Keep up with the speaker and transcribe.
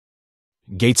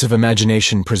Gates of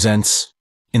Imagination presents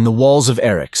In the Walls of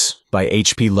Eryx by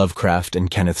H.P. Lovecraft and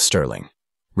Kenneth Sterling,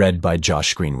 read by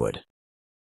Josh Greenwood.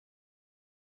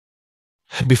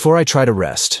 Before I try to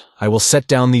rest, I will set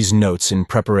down these notes in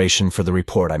preparation for the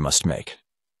report I must make.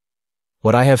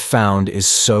 What I have found is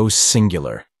so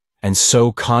singular and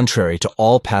so contrary to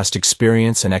all past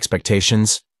experience and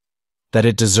expectations that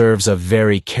it deserves a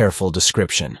very careful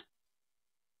description.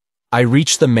 I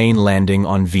reached the main landing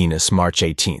on Venus March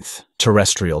 18th,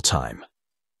 terrestrial time,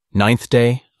 9th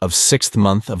day of 6th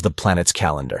month of the planet's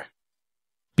calendar.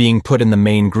 Being put in the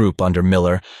main group under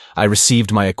Miller, I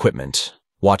received my equipment,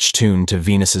 watch tuned to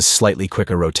Venus's slightly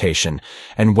quicker rotation,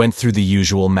 and went through the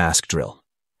usual mask drill.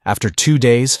 After 2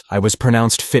 days, I was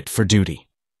pronounced fit for duty.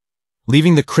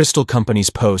 Leaving the Crystal Company's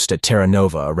post at Terra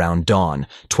Nova around dawn,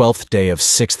 12th day of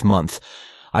 6th month,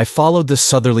 I followed the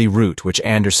southerly route which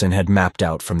Anderson had mapped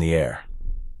out from the air.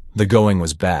 The going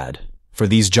was bad, for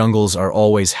these jungles are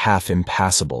always half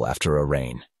impassable after a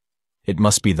rain. It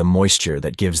must be the moisture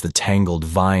that gives the tangled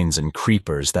vines and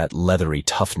creepers that leathery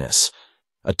toughness,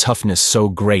 a toughness so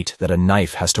great that a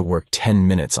knife has to work 10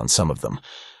 minutes on some of them.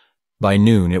 By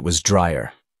noon it was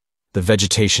drier, the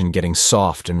vegetation getting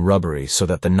soft and rubbery so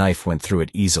that the knife went through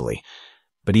it easily,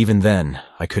 but even then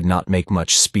I could not make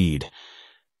much speed.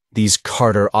 These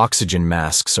Carter oxygen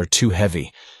masks are too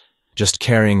heavy. Just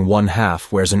carrying 1/2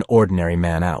 wears an ordinary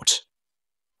man out.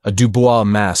 A Dubois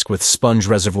mask with sponge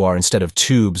reservoir instead of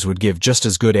tubes would give just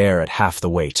as good air at half the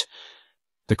weight.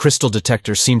 The crystal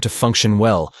detector seemed to function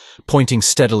well, pointing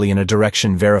steadily in a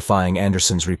direction verifying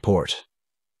Anderson's report.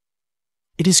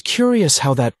 It is curious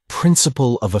how that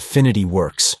principle of affinity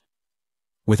works,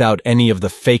 without any of the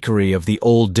fakery of the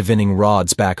old divining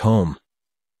rods back home.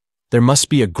 There must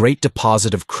be a great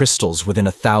deposit of crystals within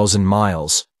 1,000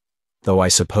 miles, though I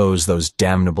suppose those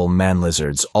damnable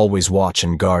man-lizards always watch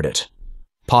and guard it.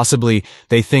 Possibly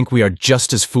they think we are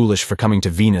just as foolish for coming to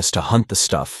Venus to hunt the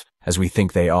stuff as we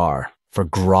think they are for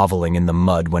groveling in the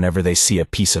mud whenever they see a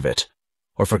piece of it,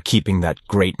 or for keeping that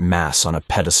great mass on a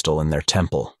pedestal in their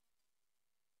temple.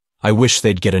 I wish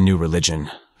they'd get a new religion,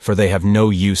 for they have no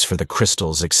use for the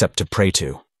crystals except to pray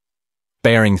to.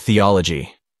 Bearing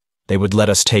theology, they would let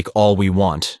us take all we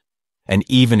want, and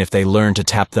even if they learned to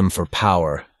tap them for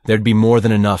power, there'd be more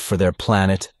than enough for their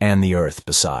planet and the Earth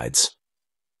besides.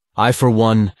 I, for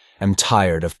one, am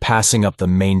tired of passing up the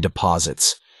main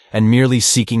deposits and merely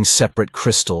seeking separate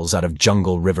crystals out of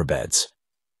jungle riverbeds.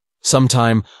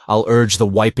 Sometime I'll urge the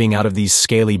wiping out of these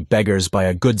scaly beggars by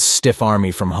a good stiff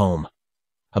army from home.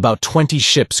 About 20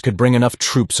 ships could bring enough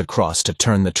troops across to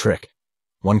turn the trick.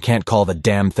 One can't call the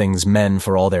damn things men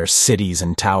for all their cities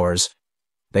and towers.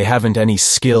 They haven't any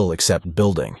skill except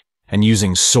building, and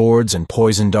using swords and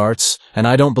poison darts, and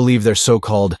I don't believe their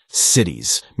so-called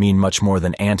cities mean much more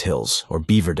than anthills or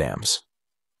beaver dams.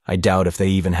 I doubt if they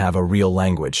even have a real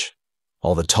language.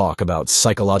 All the talk about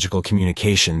psychological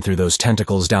communication through those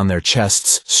tentacles down their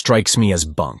chests strikes me as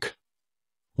bunk.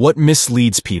 What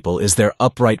misleads people is their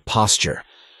upright posture,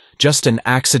 just an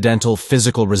accidental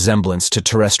physical resemblance to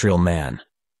terrestrial man.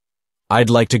 I'd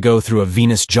like to go through a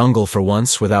Venus jungle for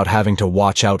once without having to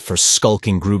watch out for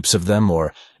skulking groups of them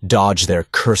or dodge their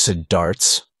cursed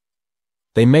darts.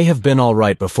 They may have been all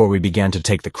right before we began to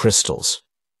take the crystals,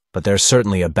 but they're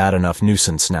certainly a bad enough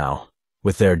nuisance now,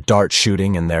 with their dart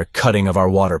shooting and their cutting of our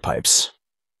water pipes.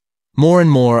 More and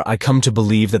more I come to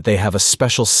believe that they have a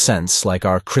special sense like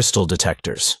our crystal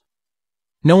detectors.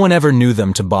 No one ever knew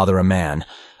them to bother a man,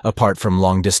 apart from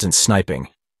long-distance sniping,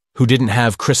 who didn't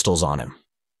have crystals on him.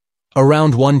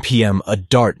 Around 1 p.m., a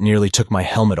dart nearly took my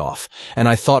helmet off, and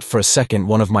I thought for a second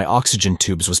one of my oxygen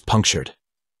tubes was punctured.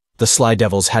 The sly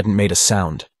devils hadn't made a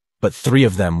sound, but 3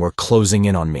 of them were closing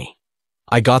in on me.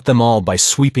 I got them all by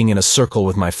sweeping in a circle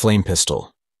with my flame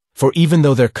pistol, for even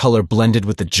though their color blended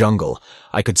with the jungle,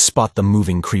 I could spot the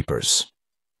moving creepers.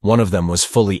 One of them was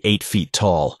fully 8 feet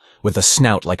tall, with a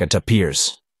snout like a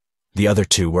tapir's. The other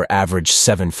 2 were average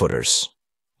 7-footers.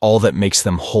 All that makes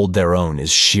them hold their own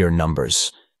is sheer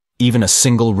numbers. Even a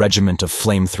single regiment of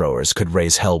flamethrowers could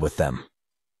raise hell with them.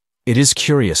 It is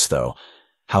curious, though,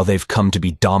 how they've come to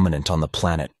be dominant on the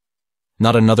planet.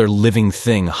 Not another living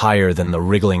thing higher than the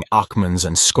wriggling ackmanths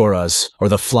and skoras or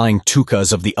the flying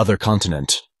tukas of the other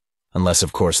continent, unless,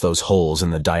 of course, those holes in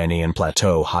the Dianean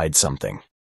Plateau hide something.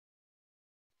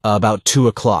 About 2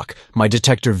 o'clock, my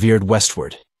detector veered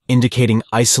westward, indicating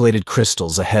isolated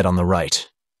crystals ahead on the right.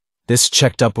 This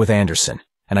checked up with Anderson,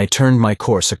 and I turned my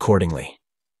course accordingly.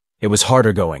 It was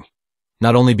harder going,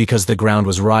 not only because the ground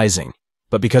was rising,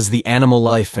 but because the animal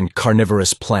life and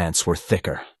carnivorous plants were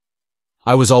thicker.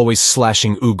 I was always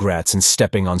slashing ugrats and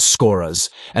stepping on skoras,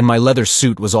 and my leather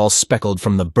suit was all speckled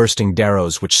from the bursting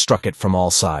darrows which struck it from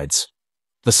all sides.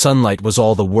 The sunlight was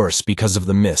all the worse because of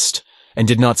the mist, and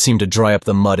did not seem to dry up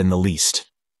the mud in the least.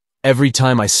 Every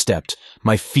time I stepped,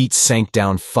 my feet sank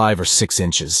down 5 or 6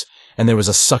 inches, and there was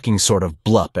a sucking sort of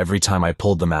blup every time I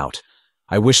pulled them out.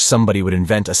 I wish somebody would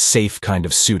invent a safe kind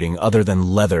of suiting other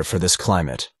than leather for this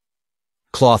climate.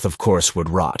 Cloth, of course, would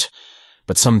rot,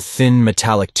 but some thin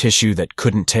metallic tissue that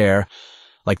couldn't tear,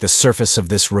 like the surface of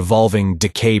this revolving,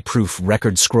 decay-proof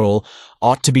record scroll,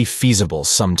 ought to be feasible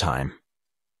sometime.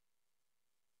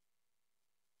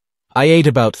 I ate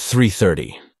about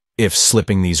 3:30, if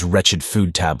slipping these wretched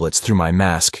food tablets through my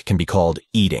mask can be called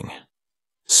eating.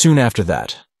 Soon after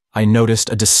that, I noticed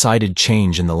a decided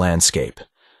change in the landscape,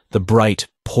 the bright,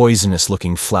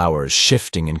 poisonous-looking flowers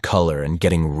shifting in color and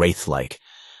getting wraith-like.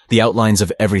 The outlines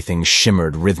of everything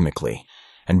shimmered rhythmically,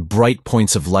 and bright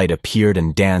points of light appeared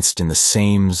and danced in the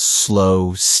same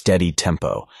slow, steady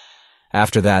tempo.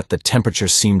 After that, the temperature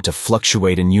seemed to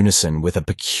fluctuate in unison with a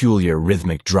peculiar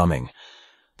rhythmic drumming.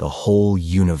 The whole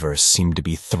universe seemed to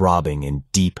be throbbing in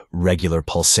deep, regular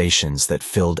pulsations that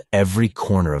filled every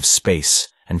corner of space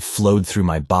and flowed through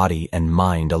my body and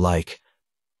mind alike.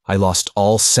 I lost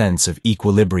all sense of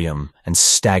equilibrium and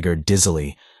staggered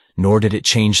dizzily, nor did it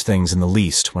change things in the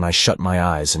least when I shut my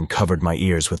eyes and covered my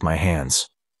ears with my hands.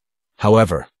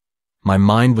 However, my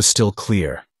mind was still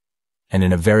clear, and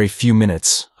in a very few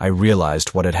minutes I realized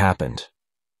what had happened.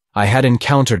 I had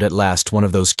encountered at last one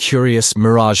of those curious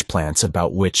mirage plants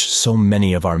about which so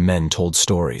many of our men told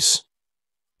stories.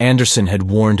 Anderson had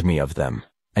warned me of them,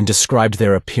 and described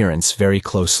their appearance very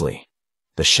closely.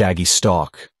 The shaggy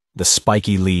stalk, the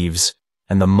spiky leaves,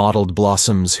 and the mottled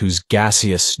blossoms whose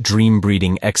gaseous,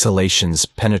 dream-breeding exhalations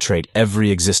penetrate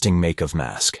every existing make of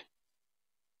mask.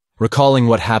 Recalling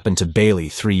what happened to Bailey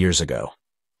 3 years ago,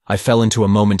 I fell into a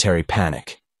momentary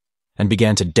panic, and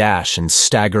began to dash and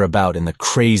stagger about in the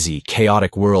crazy,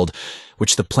 chaotic world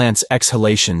which the plant's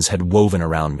exhalations had woven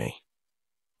around me.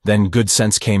 Then good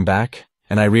sense came back,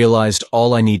 and I realized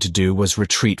all I need to do was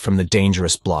retreat from the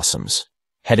dangerous blossoms,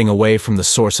 heading away from the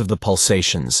source of the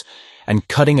pulsations, and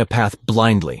cutting a path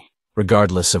blindly,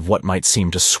 regardless of what might seem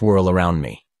to swirl around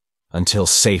me, until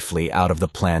safely out of the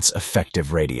plant's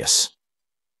effective radius.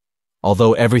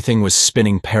 Although everything was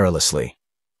spinning perilously,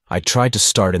 I tried to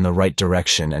start in the right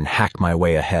direction and hack my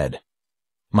way ahead.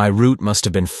 My route must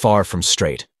have been far from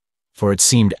straight, for it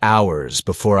seemed hours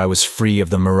before I was free of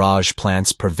the mirage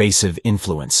plant's pervasive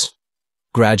influence.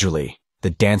 Gradually, the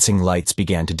dancing lights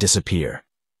began to disappear,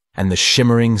 and the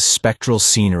shimmering, spectral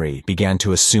scenery began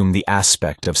to assume the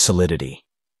aspect of solidity.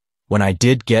 When I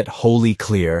did get wholly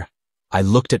clear, I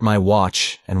looked at my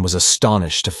watch and was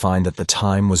astonished to find that the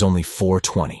time was only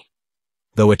 4:20.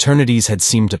 Though eternities had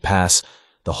seemed to pass,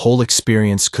 the whole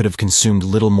experience could have consumed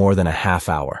little more than a half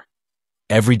hour.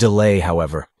 Every delay,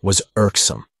 however, was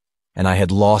irksome, and I had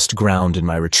lost ground in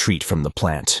my retreat from the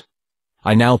plant.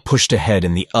 I now pushed ahead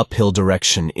in the uphill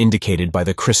direction indicated by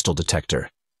the crystal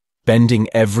detector, bending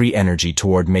every energy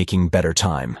toward making better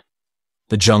time.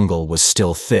 The jungle was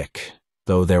still thick,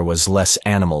 though there was less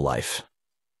animal life.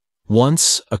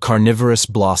 Once, a carnivorous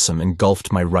blossom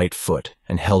engulfed my right foot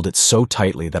and held it so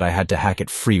tightly that I had to hack it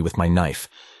free with my knife,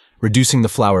 reducing the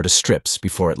flower to strips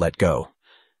before it let go.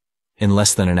 In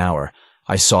less than an hour,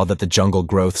 I saw that the jungle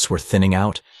growths were thinning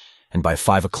out, and by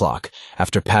 5 o'clock,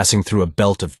 after passing through a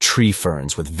belt of tree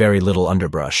ferns with very little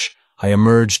underbrush, I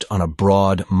emerged on a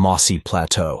broad, mossy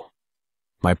plateau.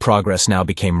 My progress now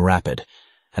became rapid,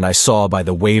 and I saw by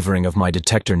the wavering of my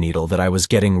detector needle that I was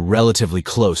getting relatively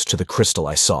close to the crystal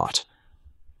I sought.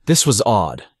 This was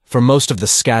odd, for most of the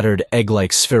scattered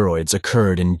egg-like spheroids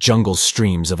occurred in jungle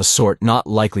streams of a sort not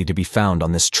likely to be found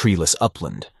on this treeless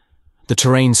upland. The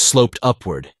terrain sloped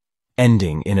upward,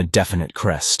 ending in a definite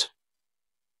crest.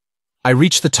 I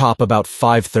reached the top about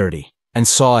 5:30 and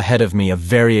saw ahead of me a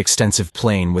very extensive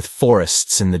plain with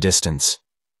forests in the distance.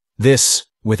 This,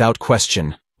 without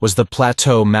question, was the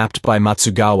plateau mapped by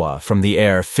Matsugawa from the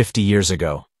air 50 years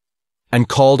ago, and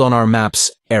called on our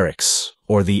maps Eryx,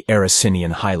 or the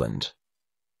Erycinian Highland.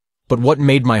 But what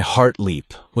made my heart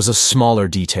leap was a smaller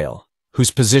detail,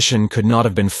 whose position could not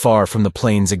have been far from the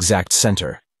plain's exact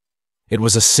center. It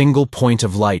was a single point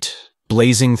of light,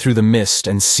 blazing through the mist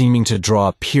and seeming to draw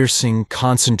a piercing,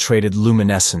 concentrated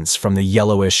luminescence from the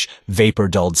yellowish,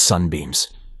 vapor-dulled sunbeams.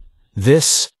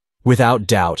 This, without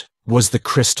doubt, was the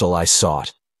crystal I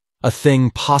sought, a thing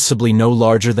possibly no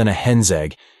larger than a hen's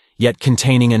egg, yet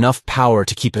containing enough power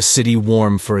to keep a city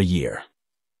warm for a year.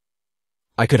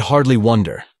 I could hardly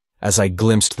wonder, as I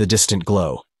glimpsed the distant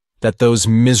glow, that those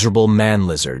miserable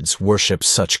man-lizards worship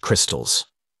such crystals,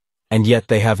 and yet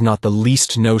they have not the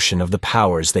least notion of the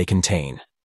powers they contain.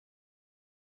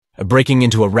 Breaking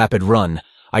into a rapid run,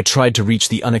 I tried to reach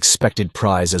the unexpected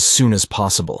prize as soon as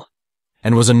possible,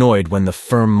 and was annoyed when the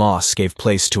firm moss gave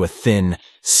place to a thin,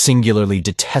 singularly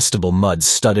detestable mud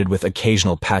studded with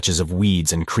occasional patches of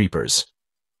weeds and creepers.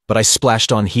 But I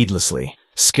splashed on heedlessly,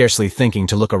 scarcely thinking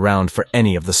to look around for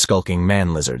any of the skulking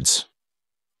man-lizards.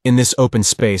 In this open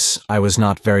space, I was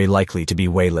not very likely to be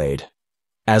waylaid.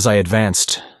 As I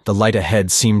advanced, the light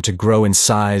ahead seemed to grow in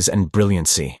size and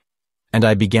brilliancy, and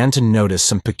I began to notice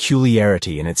some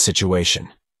peculiarity in its situation.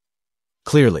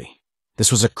 Clearly,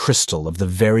 this was a crystal of the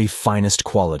very finest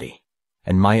quality,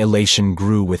 and my elation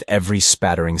grew with every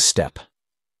spattering step.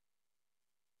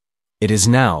 It is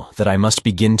now that I must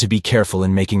begin to be careful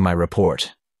in making my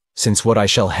report, since what I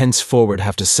shall henceforward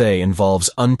have to say involves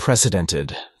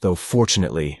unprecedented, though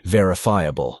fortunately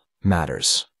verifiable,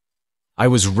 matters. I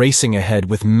was racing ahead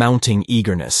with mounting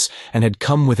eagerness, and had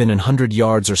come within 100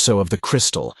 yards or so of the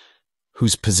crystal,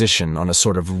 whose position on a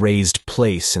sort of raised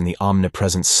place in the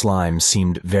omnipresent slime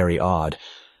seemed very odd,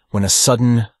 when a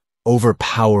sudden,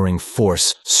 overpowering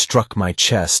force struck my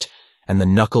chest and the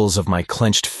knuckles of my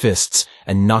clenched fists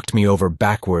and knocked me over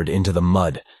backward into the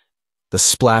mud. The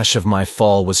splash of my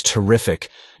fall was terrific,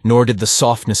 nor did the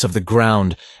softness of the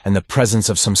ground and the presence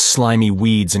of some slimy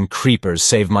weeds and creepers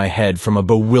save my head from a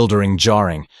bewildering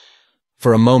jarring.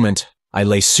 For a moment, I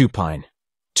lay supine,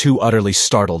 too utterly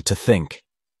startled to think.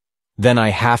 Then I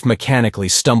half-mechanically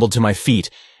stumbled to my feet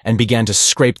and began to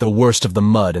scrape the worst of the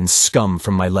mud and scum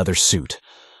from my leather suit.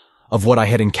 Of what I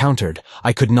had encountered,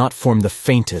 I could not form the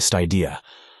faintest idea.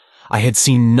 I had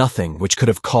seen nothing which could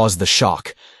have caused the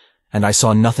shock, and I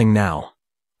saw nothing now.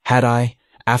 Had I,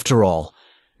 after all,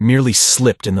 merely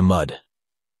slipped in the mud?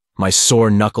 My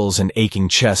sore knuckles and aching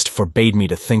chest forbade me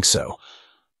to think so.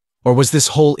 Or was this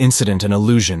whole incident an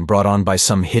illusion brought on by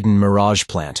some hidden mirage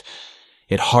plant?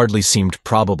 It hardly seemed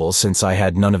probable, since I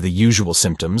had none of the usual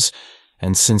symptoms,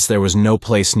 and since there was no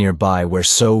place nearby where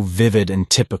so vivid and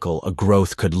typical a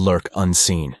growth could lurk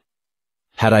unseen.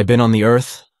 Had I been on the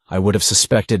earth, I would have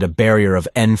suspected a barrier of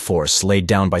N-force laid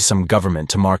down by some government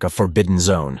to mark a forbidden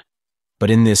zone.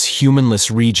 But in this humanless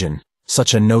region,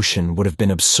 such a notion would have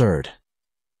been absurd.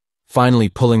 Finally,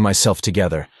 pulling myself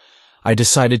together, I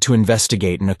decided to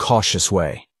investigate in a cautious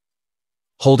way.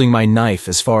 Holding my knife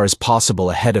as far as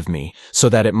possible ahead of me so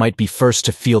that it might be first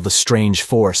to feel the strange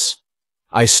force,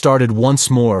 I started once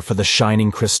more for the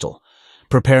shining crystal,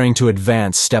 preparing to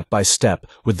advance step by step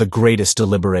with the greatest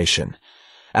deliberation.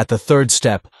 At the third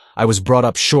step, I was brought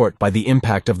up short by the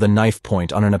impact of the knife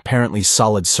point on an apparently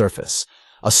solid surface,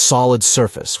 a solid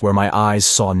surface where my eyes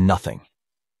saw nothing.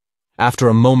 After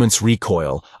a moment's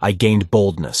recoil, I gained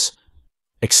boldness.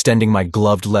 Extending my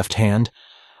gloved left hand,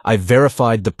 I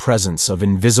verified the presence of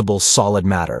invisible solid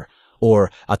matter,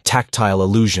 or a tactile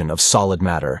illusion of solid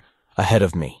matter, ahead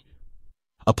of me.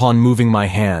 Upon moving my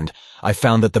hand, I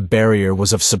found that the barrier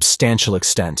was of substantial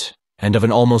extent and of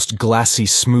an almost glassy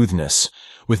smoothness,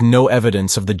 with no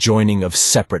evidence of the joining of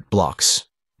separate blocks.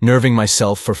 Nerving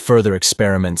myself for further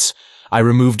experiments, I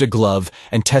removed a glove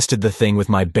and tested the thing with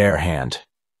my bare hand.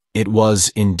 It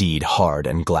was indeed hard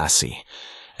and glassy,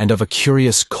 and of a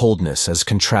curious coldness as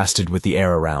contrasted with the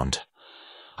air around.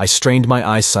 I strained my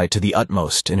eyesight to the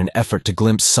utmost in an effort to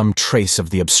glimpse some trace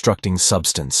of the obstructing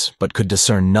substance, but could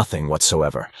discern nothing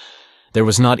whatsoever. There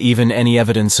was not even any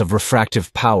evidence of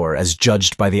refractive power as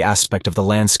judged by the aspect of the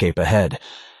landscape ahead.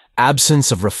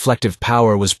 Absence of reflective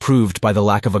power was proved by the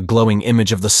lack of a glowing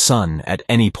image of the sun at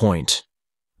any point.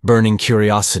 Burning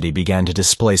curiosity began to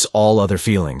displace all other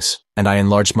feelings, and I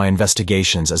enlarged my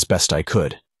investigations as best I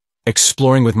could.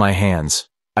 Exploring with my hands,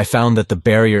 I found that the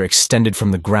barrier extended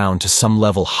from the ground to some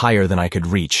level higher than I could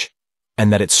reach,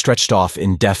 and that it stretched off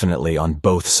indefinitely on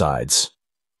both sides.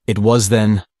 It was,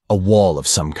 then, a wall of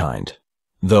some kind,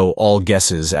 though all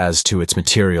guesses as to its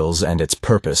materials and its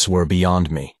purpose were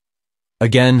beyond me.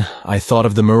 Again, I thought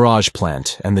of the mirage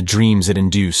plant and the dreams it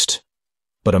induced,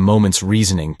 but a moment's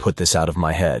reasoning put this out of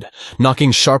my head.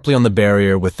 Knocking sharply on the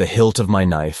barrier with the hilt of my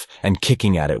knife and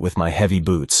kicking at it with my heavy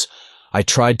boots, I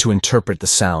tried to interpret the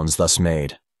sounds thus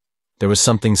made. There was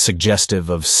something suggestive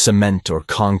of cement or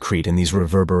concrete in these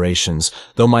reverberations,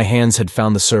 though my hands had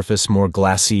found the surface more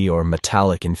glassy or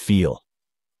metallic in feel.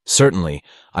 Certainly,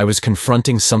 I was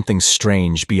confronting something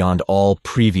strange beyond all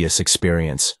previous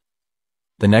experience.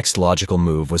 The next logical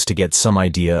move was to get some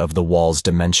idea of the wall's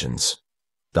dimensions.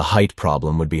 The height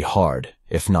problem would be hard,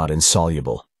 if not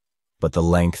insoluble, but the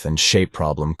length and shape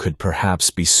problem could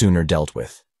perhaps be sooner dealt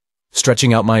with.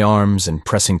 Stretching out my arms and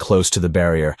pressing close to the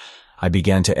barrier, I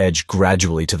began to edge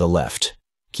gradually to the left,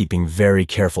 keeping very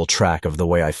careful track of the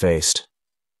way I faced.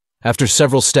 After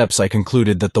several steps, I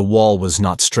concluded that the wall was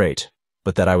not straight,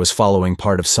 but that I was following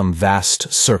part of some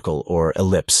vast circle or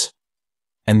ellipse.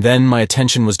 And then my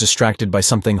attention was distracted by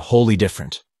something wholly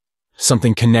different,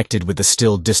 something connected with the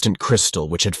still distant crystal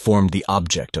which had formed the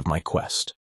object of my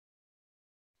quest.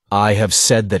 I have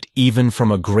said that even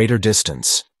from a greater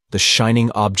distance, the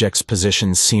shining object's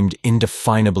position seemed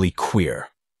indefinably queer,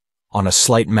 on a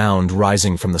slight mound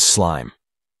rising from the slime.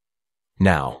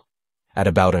 Now, at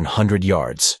about 100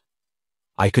 yards,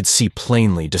 I could see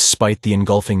plainly, despite the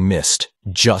engulfing mist,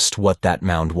 just what that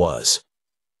mound was.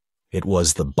 It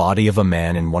was the body of a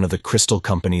man in one of the Crystal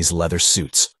Company's leather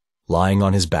suits, lying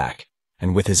on his back,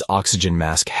 and with his oxygen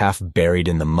mask half buried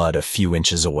in the mud a few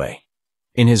inches away.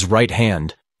 In his right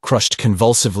hand, crushed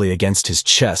convulsively against his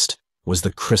chest, was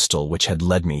the crystal which had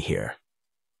led me here.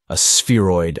 A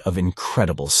spheroid of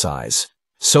incredible size,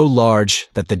 so large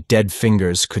that the dead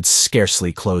fingers could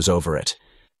scarcely close over it.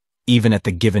 Even at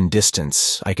the given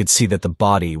distance, I could see that the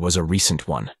body was a recent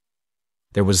one.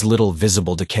 There was little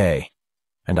visible decay,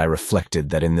 and I reflected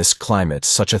that in this climate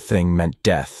such a thing meant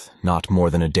death not more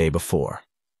than a day before.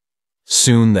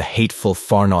 Soon the hateful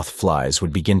Farnoth flies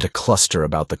would begin to cluster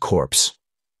about the corpse.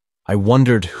 I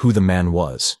wondered who the man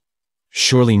was.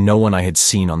 Surely no one I had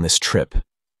seen on this trip.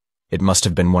 It must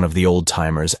have been one of the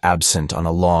old-timers absent on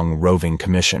a long roving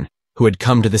commission, who had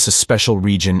come to this especial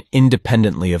region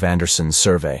independently of Anderson's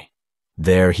survey.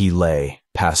 There he lay,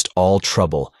 past all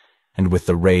trouble, and with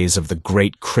the rays of the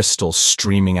great crystal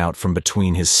streaming out from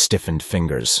between his stiffened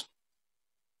fingers.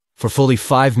 For fully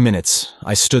 5 minutes,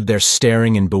 I stood there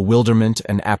staring in bewilderment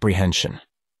and apprehension.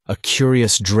 A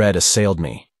curious dread assailed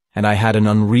me, and I had an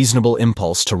unreasonable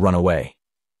impulse to run away.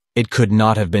 It could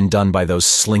not have been done by those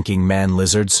slinking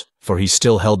man-lizards, for he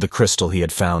still held the crystal he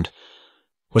had found.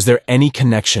 Was there any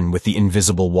connection with the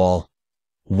invisible wall?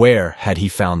 Where had he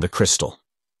found the crystal?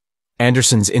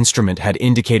 Anderson's instrument had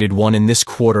indicated one in this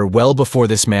quarter well before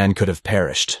this man could have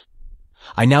perished.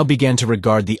 I now began to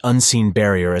regard the unseen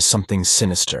barrier as something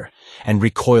sinister, and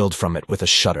recoiled from it with a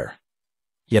shudder.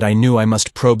 Yet I knew I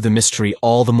must probe the mystery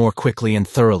all the more quickly and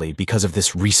thoroughly because of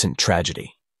this recent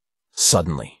tragedy.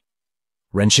 Suddenly,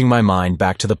 wrenching my mind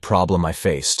back to the problem I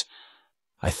faced,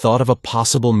 I thought of a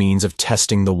possible means of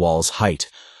testing the wall's height,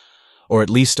 or at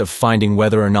least of finding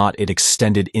whether or not it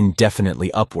extended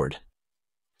indefinitely upward.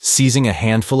 Seizing a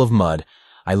handful of mud,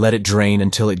 I let it drain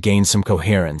until it gained some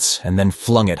coherence, and then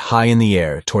flung it high in the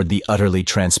air toward the utterly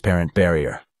transparent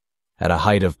barrier. At a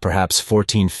height of perhaps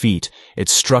 14 feet, it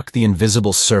struck the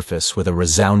invisible surface with a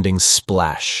resounding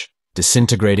splash,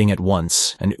 disintegrating at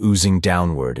once and oozing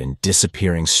downward in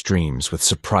disappearing streams with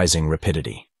surprising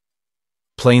rapidity.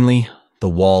 Plainly, the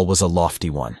wall was a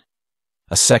lofty one.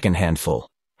 A second handful,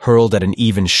 hurled at an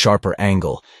even sharper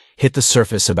angle, hit the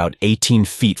surface about 18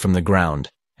 feet from the ground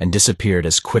and disappeared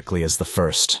as quickly as the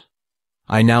first.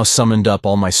 I now summoned up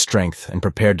all my strength and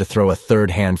prepared to throw a third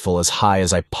handful as high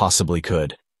as I possibly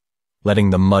could.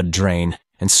 Letting the mud drain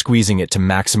and squeezing it to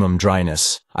maximum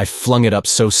dryness, I flung it up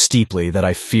so steeply that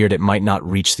I feared it might not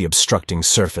reach the obstructing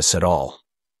surface at all.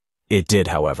 It did,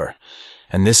 however,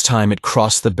 and this time it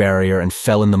crossed the barrier and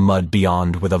fell in the mud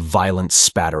beyond with a violent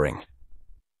spattering.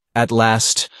 At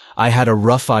last, I had a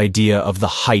rough idea of the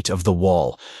height of the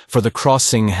wall, for the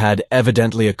crossing had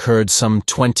evidently occurred some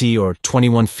 20 or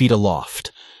 21 feet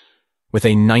aloft. With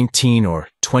a 19 or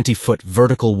 20-foot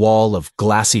vertical wall of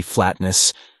glassy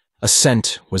flatness,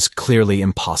 ascent was clearly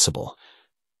impossible.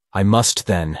 I must,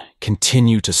 then,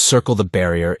 continue to circle the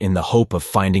barrier in the hope of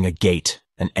finding a gate,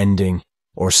 an ending,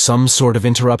 or some sort of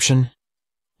interruption.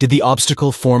 Did the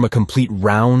obstacle form a complete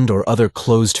round or other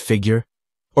closed figure,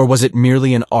 or was it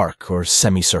merely an arc or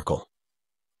semicircle?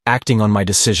 Acting on my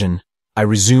decision, I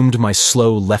resumed my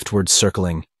slow leftward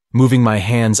circling, moving my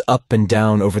hands up and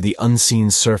down over the unseen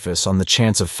surface on the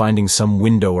chance of finding some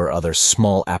window or other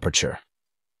small aperture.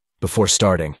 Before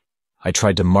starting, I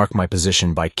tried to mark my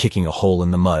position by kicking a hole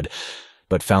in the mud,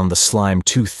 but found the slime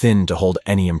too thin to hold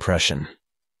any impression.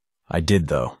 I did,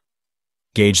 though.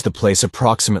 Gauge the place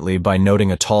approximately by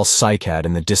noting a tall cycad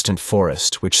in the distant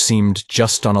forest, which seemed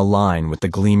just on a line with the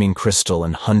gleaming crystal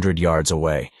 100 yards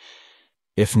away.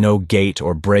 If no gate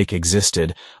or break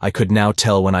existed, I could now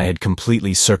tell when I had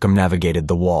completely circumnavigated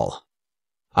the wall.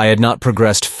 I had not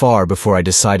progressed far before I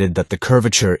decided that the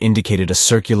curvature indicated a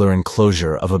circular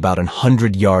enclosure of about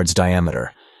 100 yards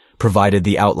diameter, provided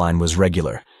the outline was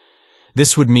regular.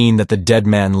 This would mean that the dead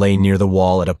man lay near the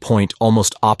wall at a point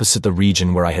almost opposite the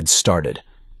region where I had started.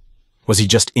 Was he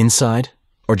just inside,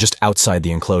 or just outside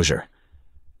the enclosure?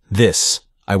 This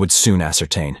I would soon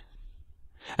ascertain.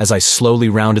 As I slowly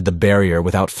rounded the barrier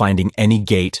without finding any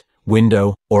gate,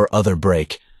 window, or other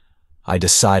break, I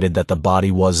decided that the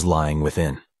body was lying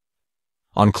within.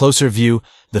 On closer view,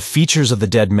 the features of the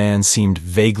dead man seemed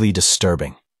vaguely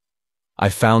disturbing. I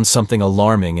found something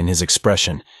alarming in his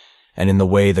expression, and in the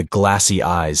way the glassy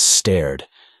eyes stared.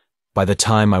 By the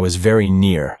time I was very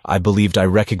near, I believed I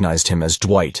recognized him as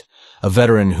Dwight, a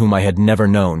veteran whom I had never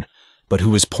known, but who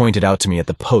was pointed out to me at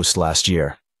the post last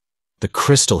year. The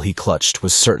crystal he clutched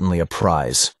was certainly a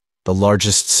prize, the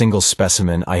largest single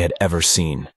specimen I had ever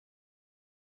seen.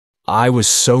 I was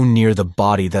so near the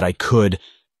body that I could,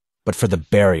 but for the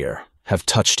barrier, have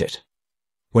touched it,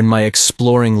 when my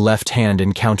exploring left hand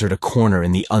encountered a corner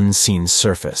in the unseen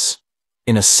surface.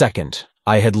 In a second,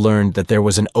 I had learned that there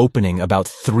was an opening about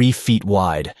 3 feet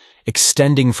wide,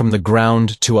 extending from the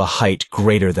ground to a height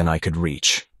greater than I could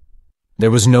reach.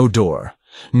 There was no door,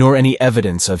 nor any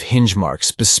evidence of hinge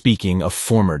marks bespeaking a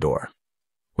former door.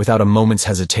 Without a moment's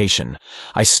hesitation,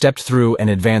 I stepped through and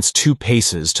advanced 2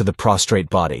 paces to the prostrate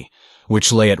body,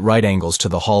 which lay at right angles to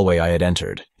the hallway I had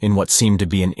entered, in what seemed to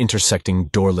be an intersecting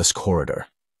doorless corridor.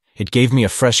 It gave me a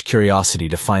fresh curiosity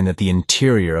to find that the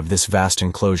interior of this vast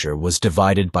enclosure was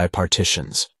divided by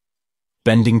partitions.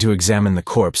 Bending to examine the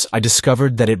corpse, I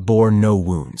discovered that it bore no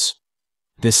wounds.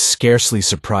 This scarcely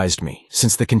surprised me,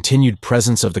 since the continued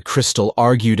presence of the crystal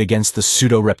argued against the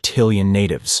pseudo-reptilian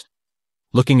natives.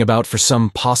 Looking about for some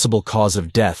possible cause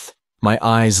of death, my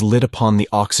eyes lit upon the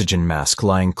oxygen mask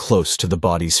lying close to the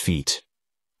body's feet.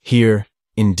 Here,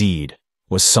 indeed,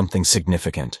 was something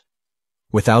significant.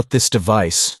 Without this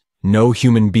device, no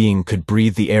human being could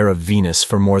breathe the air of Venus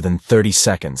for more than 30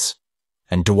 seconds,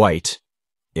 and Dwight,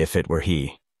 if it were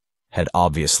he, had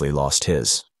obviously lost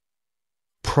his.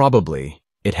 Probably,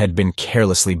 it had been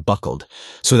carelessly buckled,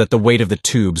 so that the weight of the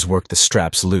tubes worked the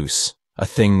straps loose, a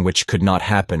thing which could not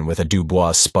happen with a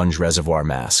Dubois sponge reservoir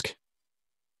mask.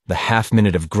 The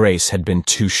half-minute of grace had been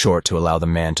too short to allow the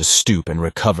man to stoop and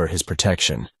recover his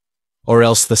protection, or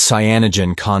else the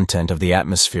cyanogen content of the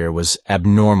atmosphere was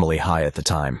abnormally high at the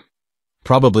time.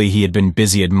 Probably he had been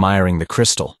busy admiring the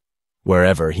crystal,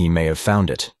 wherever he may have found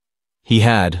it. He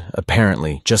had,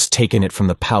 apparently, just taken it from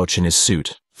the pouch in his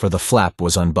suit, for the flap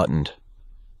was unbuttoned.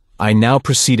 I now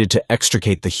proceeded to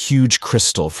extricate the huge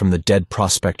crystal from the dead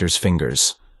prospector's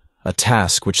fingers, a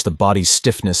task which the body's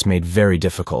stiffness made very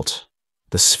difficult.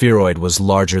 The spheroid was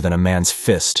larger than a man's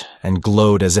fist and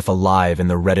glowed as if alive in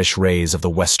the reddish rays of the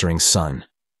westering sun.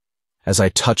 As I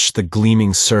touched the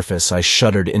gleaming surface, I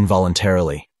shuddered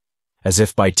involuntarily, as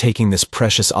if by taking this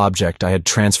precious object I had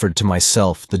transferred to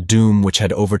myself the doom which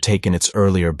had overtaken its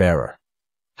earlier bearer.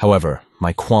 However,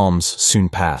 my qualms soon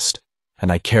passed,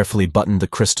 and I carefully buttoned the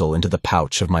crystal into the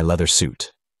pouch of my leather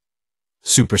suit.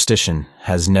 Superstition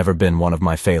has never been one of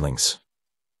my failings.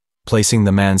 Placing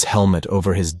the man's helmet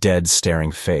over his dead,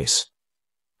 staring face,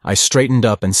 I straightened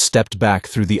up and stepped back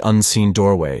through the unseen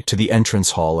doorway to the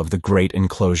entrance hall of the great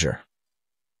enclosure.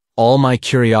 All my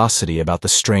curiosity about the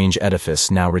strange edifice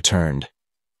now returned,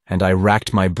 and I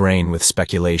racked my brain with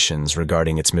speculations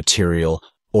regarding its material,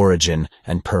 origin,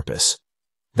 and purpose.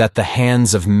 That the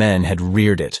hands of men had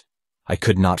reared it, I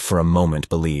could not for a moment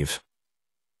believe.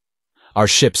 Our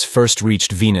ships first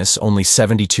reached Venus only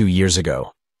 72 years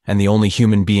ago, and the only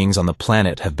human beings on the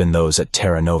planet have been those at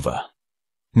Terra Nova.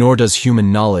 Nor does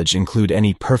human knowledge include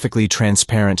any perfectly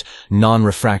transparent,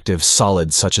 non-refractive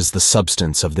solid such as the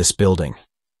substance of this building.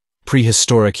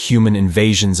 Prehistoric human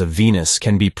invasions of Venus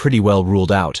can be pretty well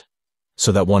ruled out,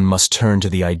 so that one must turn to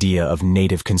the idea of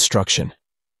native construction.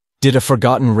 Did a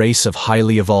forgotten race of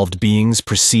highly evolved beings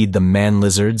precede the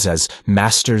man-lizards as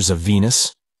masters of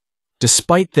Venus?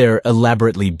 Despite their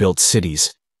elaborately built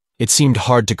cities, it seemed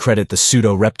hard to credit the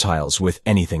pseudo-reptiles with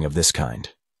anything of this kind.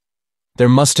 There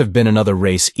must have been another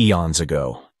race eons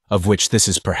ago, of which this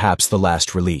is perhaps the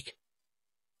last relic.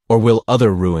 Or will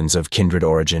other ruins of kindred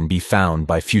origin be found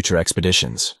by future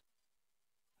expeditions?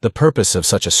 The purpose of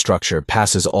such a structure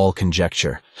passes all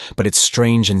conjecture, but its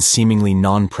strange and seemingly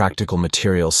non-practical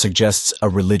material suggests a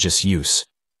religious use.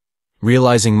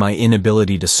 Realizing my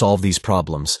inability to solve these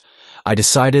problems, I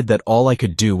decided that all I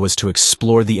could do was to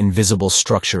explore the invisible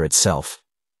structure itself.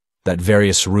 That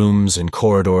various rooms and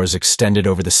corridors extended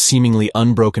over the seemingly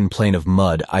unbroken plain of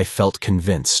mud, I felt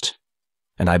convinced,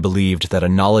 and I believed that a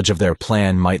knowledge of their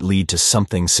plan might lead to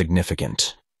something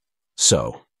significant.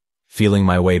 So, feeling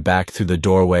my way back through the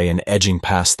doorway and edging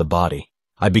past the body,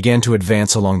 I began to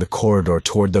advance along the corridor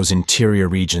toward those interior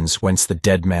regions whence the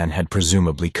dead man had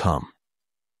presumably come.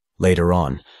 Later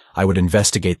on, I would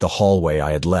investigate the hallway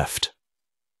I had left.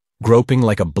 Groping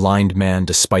like a blind man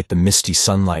despite the misty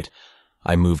sunlight,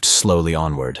 I moved slowly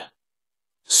onward.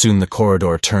 Soon the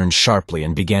corridor turned sharply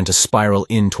and began to spiral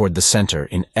in toward the center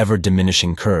in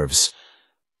ever-diminishing curves.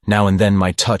 Now and then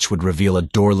my touch would reveal a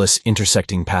doorless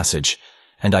intersecting passage,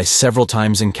 and I several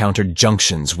times encountered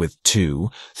junctions with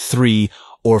 2, 3,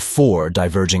 or 4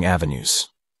 diverging avenues.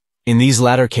 In these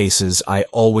latter cases, I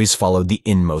always followed the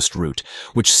inmost route,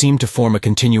 which seemed to form a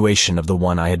continuation of the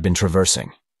one I had been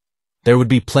traversing. There would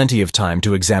be plenty of time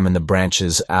to examine the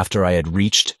branches after I had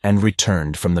reached and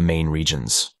returned from the main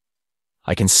regions.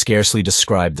 I can scarcely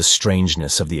describe the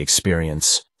strangeness of the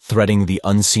experience, threading the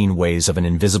unseen ways of an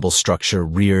invisible structure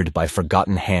reared by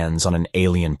forgotten hands on an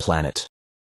alien planet.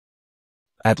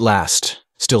 At last,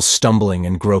 still stumbling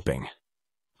and groping,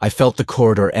 I felt the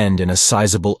corridor end in a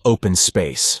sizable open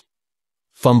space.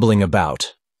 Fumbling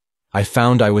about, I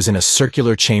found I was in a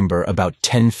circular chamber about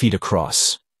 10 feet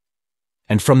across,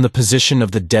 and from the position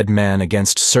of the dead man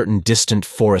against certain distant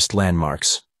forest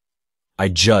landmarks, I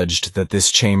judged that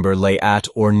this chamber lay at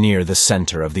or near the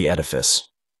center of the edifice.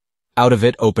 Out of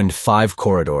it opened 5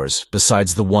 corridors,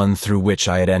 besides the one through which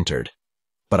I had entered,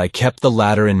 but I kept the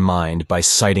latter in mind by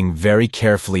sighting very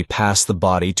carefully past the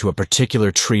body to a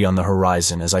particular tree on the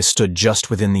horizon as I stood just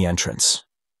within the entrance.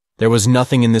 There was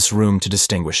nothing in this room to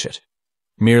distinguish it,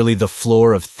 merely the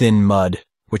floor of thin mud,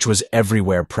 which was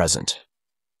everywhere present.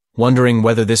 Wondering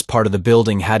whether this part of the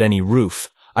building had any roof,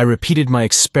 I repeated my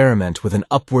experiment with an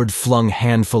upward-flung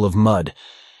handful of mud,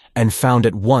 and found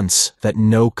at once that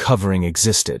no covering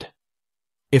existed.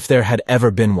 If there had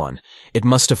ever been one, it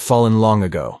must have fallen long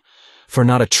ago, for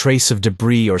not a trace of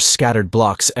debris or scattered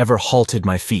blocks ever halted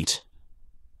my feet.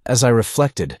 As I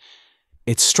reflected,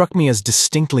 it struck me as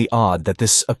distinctly odd that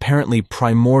this apparently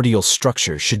primordial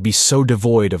structure should be so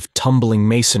devoid of tumbling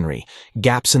masonry,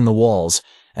 gaps in the walls,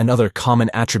 and other common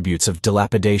attributes of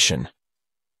dilapidation.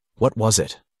 What was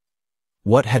it?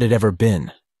 What had it ever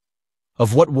been?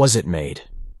 Of what was it made?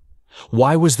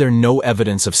 Why was there no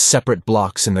evidence of separate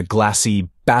blocks in the glassy,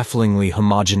 bafflingly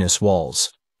homogeneous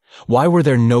walls? Why were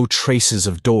there no traces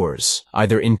of doors,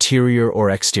 either interior or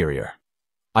exterior?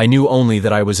 I knew only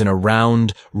that I was in a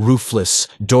round, roofless,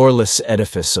 doorless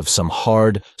edifice of some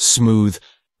hard, smooth,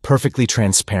 perfectly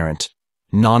transparent,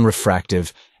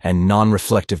 non-refractive, and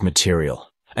non-reflective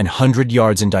material, 100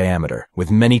 yards in diameter, with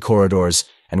many corridors,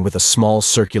 and with a small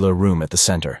circular room at the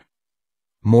center.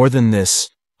 More than this,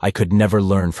 I could never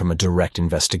learn from a direct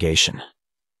investigation.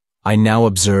 I now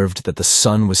observed that the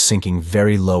sun was sinking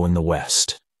very low in the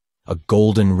west, a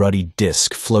golden ruddy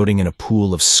disk floating in a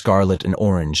pool of scarlet and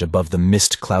orange above the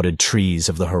mist-clouded trees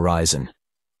of the horizon.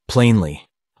 Plainly,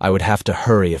 I would have to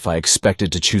hurry if I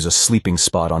expected to choose a sleeping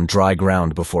spot on dry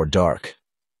ground before dark.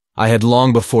 I had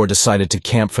long before decided to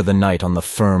camp for the night on the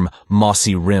firm,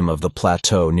 mossy rim of the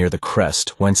plateau near the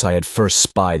crest whence I had first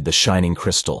spied the shining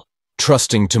crystal,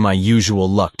 trusting to my usual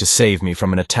luck to save me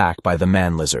from an attack by the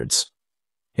man-lizards.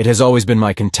 It has always been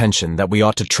my contention that we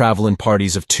ought to travel in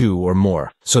parties of 2 or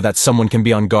more, so that someone can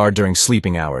be on guard during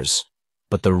sleeping hours,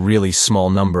 but the really small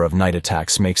number of night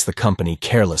attacks makes the company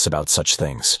careless about such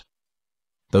things.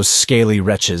 Those scaly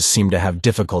wretches seem to have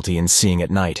difficulty in seeing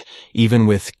at night, even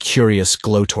with curious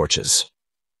glow torches.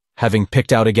 Having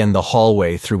picked out again the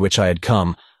hallway through which I had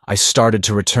come, I started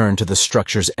to return to the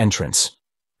structure's entrance.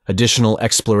 Additional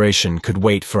exploration could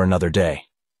wait for another day.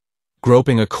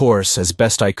 Groping a course as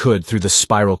best I could through the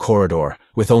spiral corridor,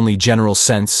 with only general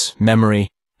sense, memory,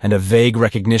 and a vague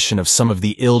recognition of some of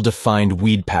the ill-defined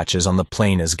weed patches on the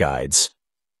plain as guides,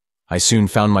 I soon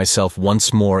found myself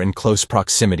once more in close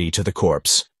proximity to the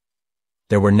corpse.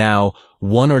 There were now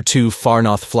 1 or 2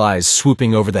 Farnoth flies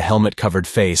swooping over the helmet-covered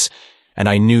face, and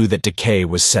I knew that decay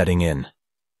was setting in.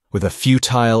 With a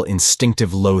futile,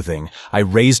 instinctive loathing, I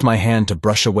raised my hand to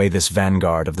brush away this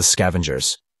vanguard of the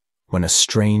scavengers, when a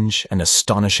strange and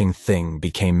astonishing thing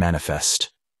became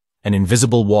manifest. An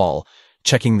invisible wall,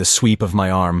 checking the sweep of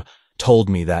my arm, told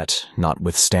me that,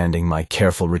 notwithstanding my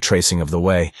careful retracing of the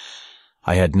way,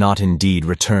 I had not indeed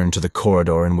returned to the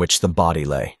corridor in which the body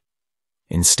lay.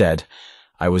 Instead,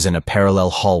 I was in a parallel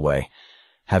hallway,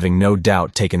 having no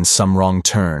doubt taken some wrong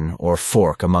turn or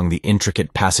fork among the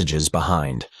intricate passages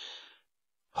behind.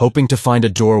 Hoping to find a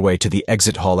doorway to the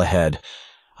exit hall ahead,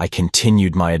 I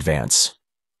continued my advance,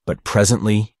 but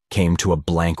presently came to a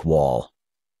blank wall.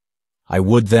 I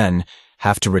would then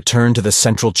have to return to the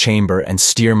central chamber and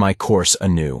steer my course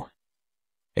anew.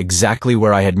 Exactly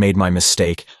where I had made my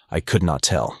mistake, I could not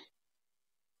tell.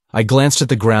 I glanced at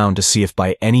the ground to see if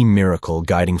by any miracle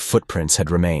guiding footprints had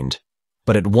remained,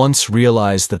 but at once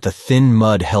realized that the thin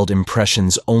mud held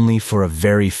impressions only for a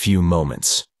very few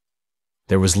moments.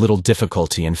 There was little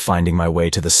difficulty in finding my way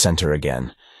to the center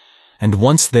again, and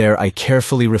once there I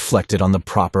carefully reflected on the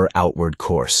proper outward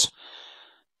course.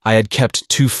 I had kept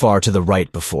too far to the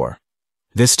right before.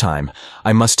 This time,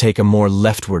 I must take a more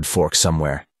leftward fork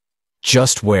somewhere.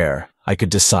 Just where, I could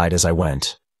decide as I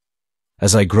went.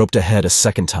 As I groped ahead a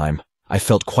second time, I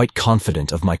felt quite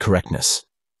confident of my correctness,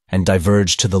 and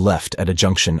diverged to the left at a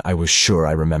junction I was sure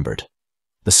I remembered.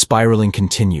 The spiraling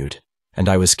continued, and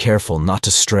I was careful not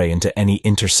to stray into any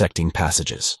intersecting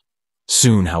passages.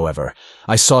 Soon, however,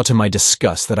 I saw to my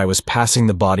disgust that I was passing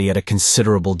the body at a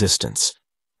considerable distance.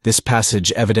 This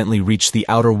passage evidently reached the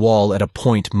outer wall at a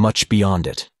point much beyond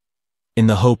it. In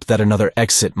the hope that another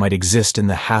exit might exist in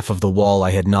the half of the wall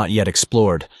I had not yet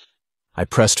explored, I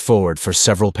pressed forward for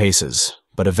several paces,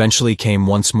 but eventually came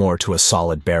once more to a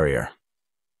solid barrier.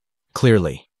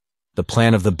 Clearly, the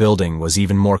plan of the building was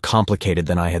even more complicated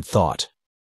than I had thought.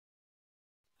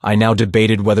 I now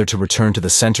debated whether to return to the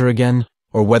center again,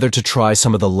 or whether to try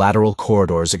some of the lateral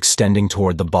corridors extending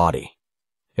toward the body.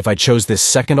 If I chose this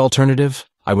second alternative,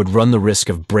 I would run the risk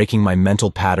of breaking my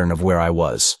mental pattern of where I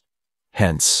was.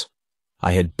 Hence,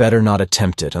 I had better not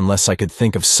attempt it unless I could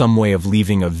think of some way of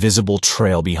leaving a visible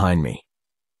trail behind me.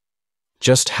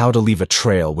 Just how to leave a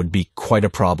trail would be quite a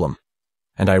problem,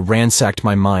 and I ransacked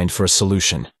my mind for a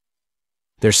solution.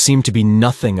 There seemed to be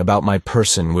nothing about my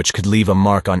person which could leave a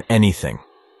mark on anything,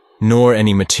 nor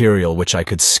any material which I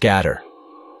could scatter,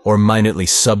 or minutely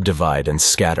subdivide and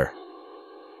scatter.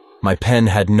 My pen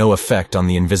had no effect on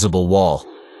the invisible wall,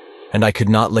 and I could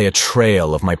not lay a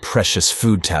trail of my precious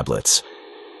food tablets.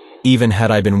 Even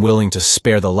had I been willing to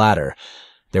spare the latter,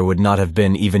 there would not have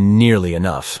been even nearly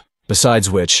enough, besides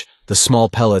which, the small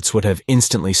pellets would have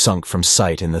instantly sunk from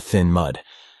sight in the thin mud.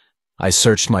 I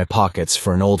searched my pockets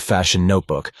for an old-fashioned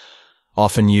notebook,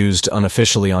 often used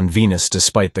unofficially on Venus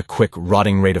despite the quick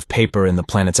rotting rate of paper in the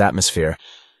planet's atmosphere,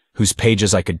 whose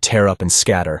pages I could tear up and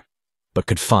scatter, but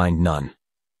could find none.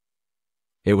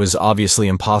 It was obviously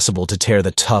impossible to tear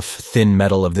the tough, thin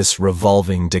metal of this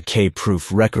revolving,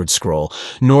 decay-proof record scroll,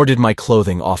 nor did my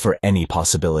clothing offer any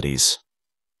possibilities.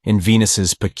 In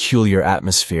Venus's peculiar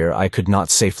atmosphere, I could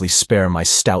not safely spare my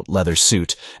stout leather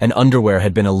suit, and underwear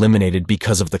had been eliminated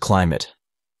because of the climate.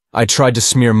 I tried to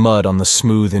smear mud on the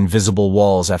smooth, invisible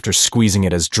walls after squeezing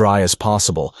it as dry as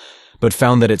possible, but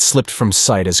found that it slipped from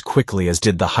sight as quickly as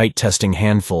did the height-testing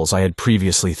handfuls I had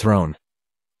previously thrown.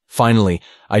 Finally,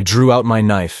 I drew out my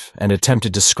knife and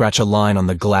attempted to scratch a line on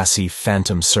the glassy,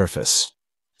 phantom surface.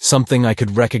 Something I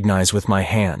could recognize with my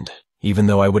hand, even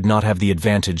though I would not have the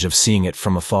advantage of seeing it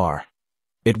from afar.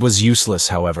 It was useless,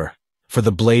 however, for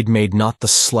the blade made not the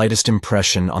slightest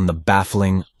impression on the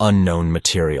baffling, unknown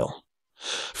material.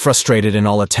 Frustrated in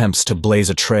all attempts to blaze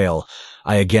a trail,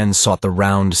 I again sought the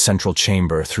round central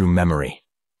chamber through memory.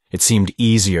 It seemed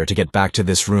easier to get back to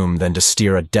this room than to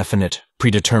steer a definite,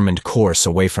 predetermined course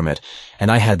away from it,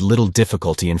 and I had little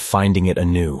difficulty in finding it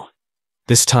anew.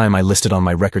 This time I listed on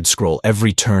my record scroll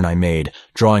every turn I made,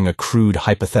 drawing a crude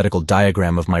hypothetical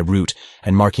diagram of my route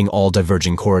and marking all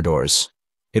diverging corridors.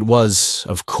 It was,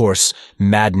 of course,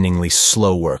 maddeningly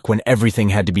slow work when everything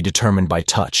had to be determined by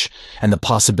touch, and the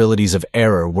possibilities of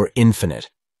error were infinite.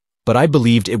 But I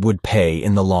believed it would pay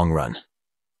in the long run.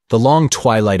 The long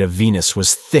twilight of Venus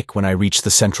was thick when I reached the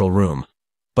central room,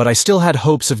 but I still had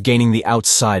hopes of gaining the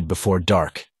outside before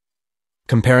dark.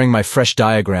 Comparing my fresh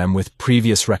diagram with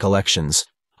previous recollections,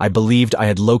 I believed I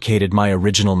had located my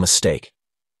original mistake.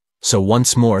 So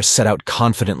once more set out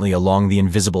confidently along the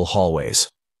invisible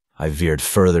hallways. I veered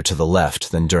further to the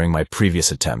left than during my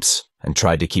previous attempts, and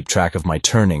tried to keep track of my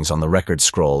turnings on the record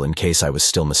scroll in case I was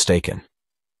still mistaken.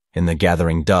 In the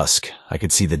gathering dusk, I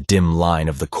could see the dim line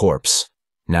of the corpse,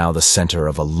 now the center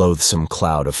of a loathsome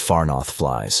cloud of Farnoth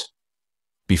flies.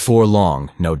 Before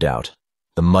long, no doubt,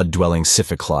 the mud-dwelling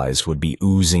Siphiclies would be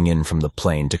oozing in from the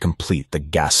plain to complete the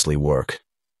ghastly work.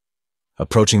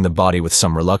 Approaching the body with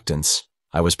some reluctance,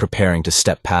 I was preparing to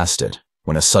step past it,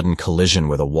 when a sudden collision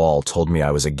with a wall told me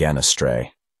I was again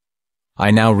astray.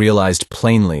 I now realized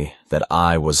plainly that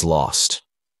I was lost.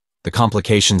 The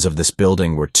complications of this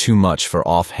building were too much for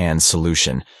offhand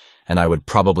solution, and I would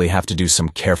probably have to do some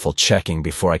careful checking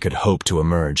before I could hope to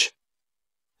emerge.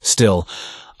 Still,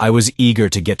 I was eager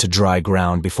to get to dry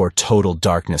ground before total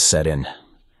darkness set in.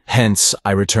 Hence,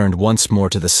 I returned once more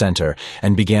to the center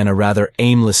and began a rather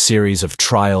aimless series of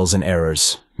trials and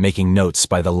errors, making notes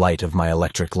by the light of my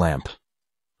electric lamp.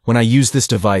 When I used this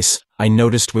device, I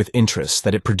noticed with interest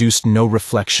that it produced no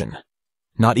reflection,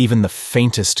 not even the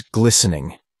faintest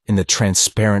glistening, in the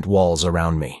transparent walls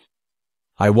around me.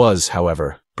 I was,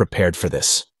 however, prepared for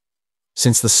this.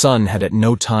 Since the sun had at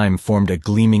no time formed a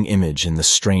gleaming image in the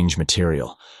strange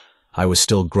material, I was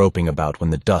still groping about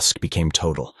when the dusk became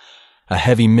total. A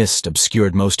heavy mist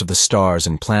obscured most of the stars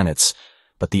and planets,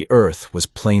 but the Earth was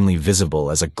plainly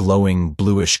visible as a glowing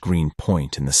bluish-green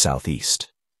point in the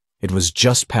southeast. It was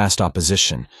just past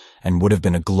opposition and would have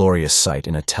been a glorious sight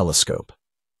in a telescope.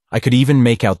 I could even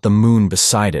make out the moon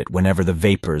beside it whenever the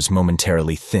vapors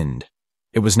momentarily thinned.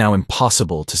 It was now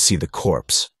impossible to see the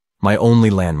corpse, my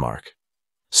only landmark.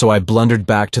 So I blundered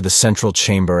back to the central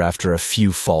chamber after a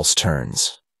few false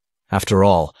turns. After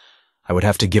all, I would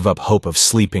have to give up hope of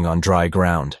sleeping on dry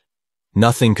ground.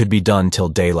 Nothing could be done till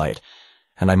daylight,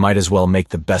 and I might as well make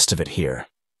the best of it here.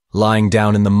 Lying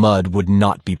down in the mud would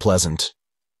not be pleasant.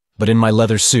 But in my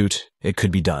leather suit, it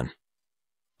could be done.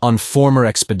 On former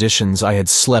expeditions, I had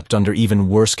slept under even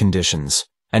worse conditions,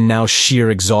 and now sheer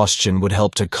exhaustion would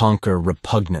help to conquer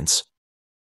repugnance.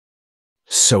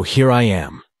 So here I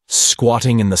am,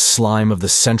 squatting in the slime of the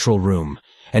central room,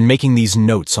 and making these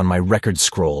notes on my record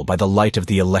scroll by the light of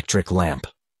the electric lamp.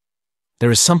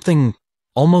 There is something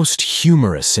almost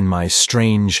humorous in my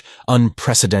strange,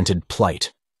 unprecedented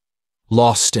plight.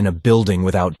 Lost in a building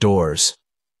without doors.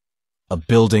 A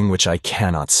building which I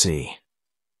cannot see.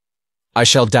 I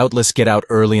shall doubtless get out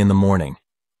early in the morning,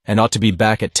 and ought to be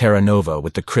back at Terra Nova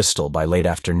with the crystal by late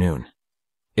afternoon.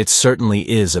 It certainly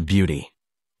is a beauty,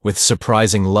 with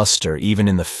surprising luster even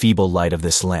in the feeble light of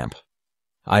this lamp.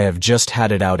 I have just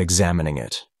had it out examining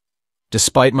it.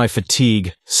 Despite my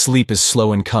fatigue, sleep is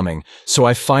slow in coming, so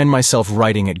I find myself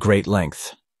writing at great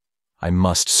length. I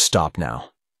must stop now.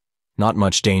 Not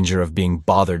much danger of being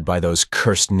bothered by those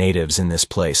cursed natives in this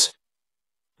place.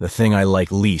 The thing I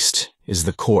like least is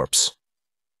the corpse.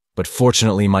 But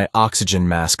fortunately my oxygen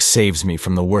mask saves me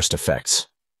from the worst effects.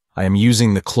 I am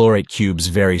using the chlorate cubes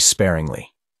very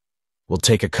sparingly. We'll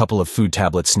take a couple of food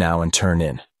tablets now and turn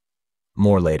in.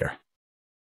 More later.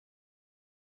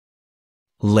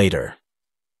 Later.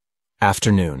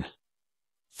 Afternoon.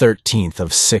 13th of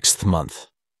 6th month.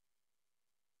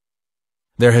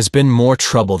 There has been more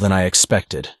trouble than I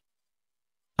expected.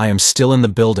 I am still in the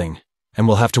building, and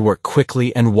will have to work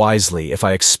quickly and wisely if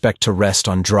I expect to rest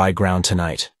on dry ground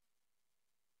tonight.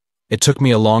 It took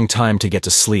me a long time to get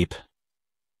to sleep,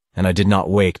 and I did not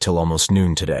wake till almost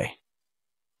noon today.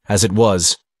 As it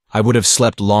was, I would have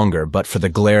slept longer but for the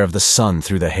glare of the sun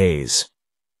through the haze.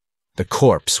 The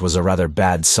corpse was a rather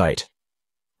bad sight,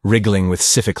 wriggling with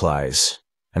siphiclies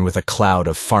and with a cloud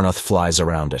of Farnoth flies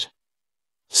around it.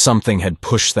 Something had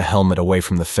pushed the helmet away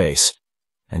from the face,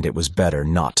 and it was better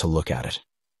not to look at it.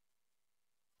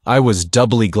 I was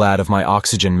doubly glad of my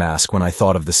oxygen mask when I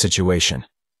thought of the situation.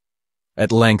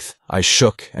 At length, I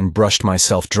shook and brushed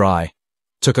myself dry,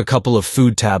 took a couple of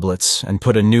food tablets, and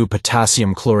put a new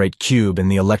potassium chlorate cube in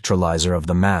the electrolyzer of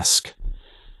the mask.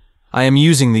 I am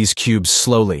using these cubes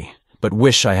slowly, but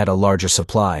wish I had a larger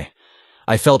supply.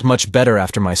 I felt much better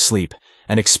after my sleep,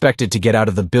 and expected to get out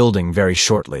of the building very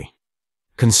shortly.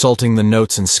 Consulting the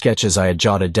notes and sketches I had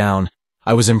jotted down,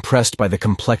 I was impressed by the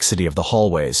complexity of the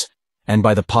hallways, and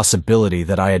by the possibility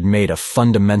that I had made a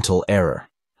fundamental error.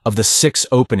 Of the 6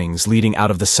 openings leading out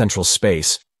of the central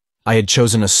space, I had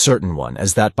chosen a certain one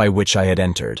as that by which I had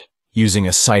entered, using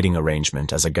a sighting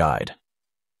arrangement as a guide.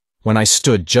 When I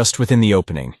stood just within the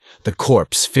opening, the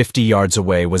corpse 50 yards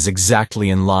away was exactly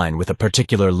in line with a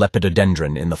particular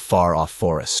lepidodendron in the far-off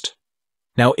forest.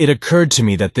 Now, it occurred to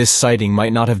me that this sighting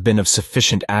might not have been of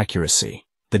sufficient accuracy,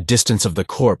 the distance of the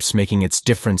corpse making its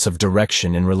difference of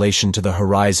direction in relation to the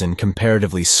horizon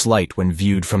comparatively slight when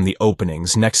viewed from the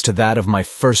openings next to that of my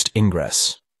first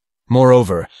ingress.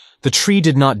 Moreover, the tree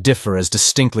did not differ as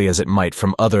distinctly as it might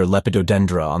from other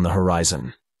lepidodendra on the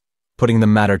horizon. Putting the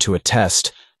matter to a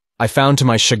test, I found to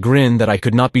my chagrin that I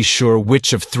could not be sure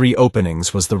which of 3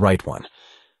 openings was the right one.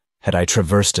 Had I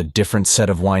traversed a different set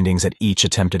of windings at each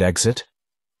attempted exit?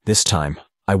 This time,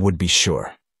 I would be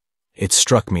sure. It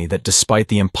struck me that despite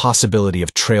the impossibility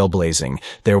of trailblazing,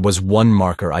 there was one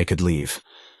marker I could leave.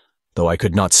 Though I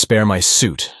could not spare my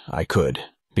suit, I could,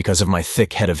 because of my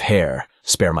thick head of hair,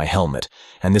 spare my helmet,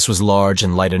 and this was large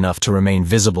and light enough to remain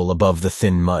visible above the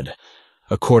thin mud.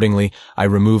 Accordingly, I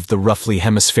removed the roughly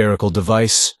hemispherical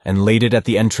device and laid it at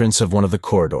the entrance of one of the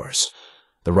corridors.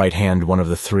 The right-hand one of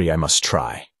the 3 I must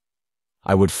try.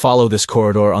 I would follow this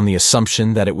corridor on the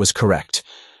assumption that it was correct,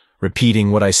 repeating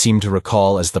what I seemed to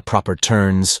recall as the proper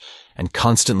turns, and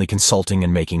constantly consulting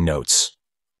and making notes.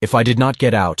 If I did not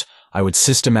get out, I would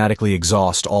systematically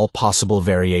exhaust all possible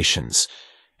variations,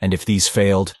 and if these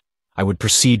failed, I would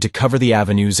proceed to cover the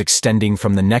avenues extending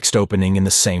from the next opening in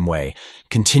the same way,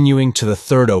 continuing to the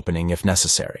 3rd opening if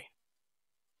necessary.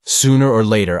 Sooner or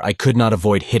later, I could not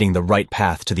avoid hitting the right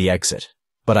path to the exit,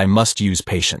 but I must use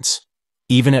patience.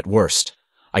 Even at worst,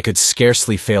 I could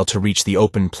scarcely fail to reach the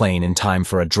open plain in time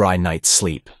for a dry night's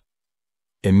sleep.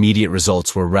 Immediate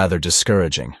results were rather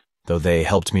discouraging, though they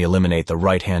helped me eliminate the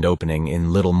right-hand opening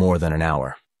in little more than an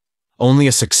hour. Only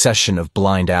a succession of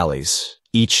blind alleys,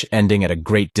 each ending at a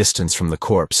great distance from the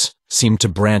corpse, seemed to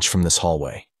branch from this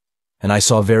hallway, and I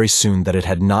saw very soon that it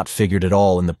had not figured at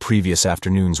all in the previous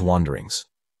afternoon's wanderings.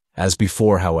 As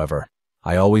before, however,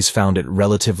 I always found it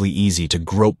relatively easy to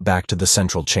grope back to the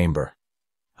central chamber.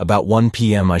 About 1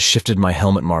 p.m. I shifted my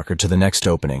helmet marker to the next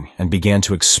opening and began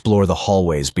to explore the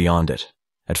hallways beyond it.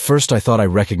 At first I thought I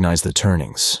recognized the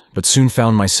turnings, but soon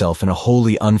found myself in a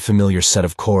wholly unfamiliar set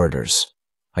of corridors.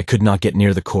 I could not get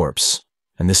near the corpse,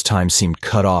 and this time seemed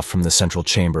cut off from the central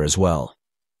chamber as well,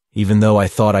 even though I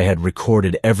thought I had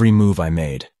recorded every move I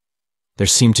made. There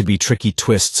seemed to be tricky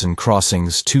twists and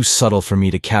crossings too subtle for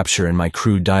me to capture in my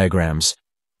crude diagrams,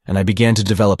 and I began to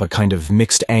develop a kind of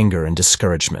mixed anger and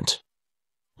discouragement.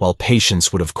 While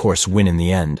patience would of course win in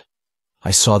the end,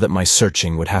 I saw that my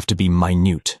searching would have to be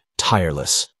minute,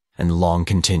 tireless, and long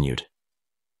continued.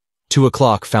 2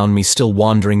 o'clock found me still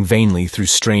wandering vainly through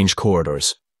strange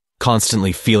corridors,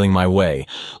 constantly feeling my way,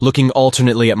 looking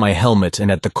alternately at my helmet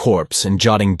and at the corpse and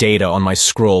jotting data on my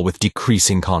scroll with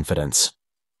decreasing confidence.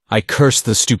 I cursed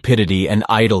the stupidity and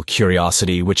idle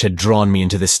curiosity which had drawn me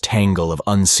into this tangle of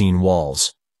unseen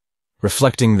walls,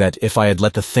 reflecting that if I had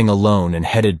let the thing alone and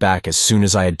headed back as soon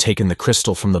as I had taken the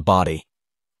crystal from the body,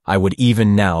 I would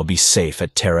even now be safe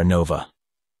at Terra Nova.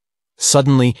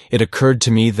 Suddenly, it occurred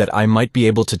to me that I might be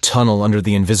able to tunnel under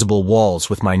the invisible walls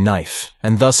with my knife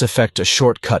and thus effect a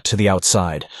shortcut to the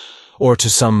outside, or to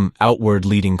some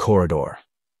outward-leading corridor.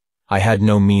 I had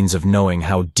no means of knowing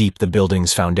how deep the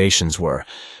building's foundations were,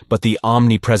 but the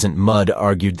omnipresent mud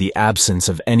argued the absence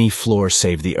of any floor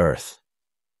save the earth.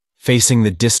 Facing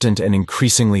the distant and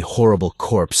increasingly horrible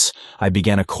corpse, I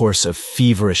began a course of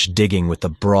feverish digging with the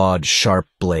broad, sharp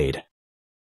blade.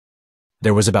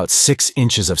 There was about 6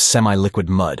 inches of semi-liquid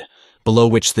mud, below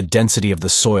which the density of the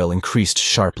soil increased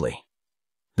sharply.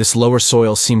 This lower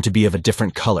soil seemed to be of a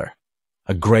different color,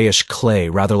 a grayish clay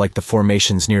rather like the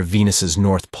formations near Venus's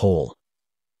North Pole.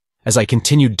 As I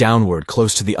continued downward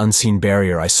close to the unseen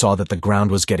barrier, I saw that the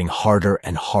ground was getting harder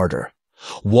and harder.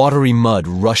 Watery mud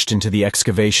rushed into the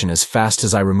excavation as fast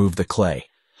as I removed the clay,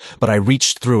 but I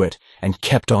reached through it and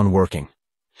kept on working.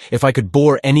 If I could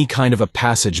bore any kind of a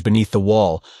passage beneath the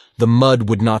wall, the mud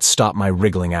would not stop my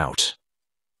wriggling out.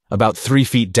 About 3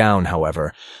 feet down,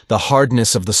 however, the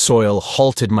hardness of the soil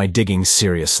halted my digging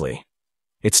seriously.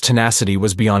 Its tenacity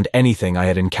was beyond anything I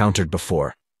had encountered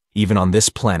before, even on this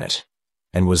planet,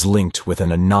 and was linked with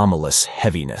an anomalous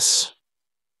heaviness.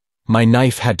 My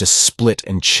knife had to split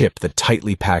and chip the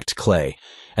tightly packed clay,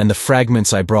 and the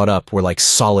fragments I brought up were like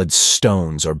solid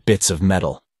stones or bits of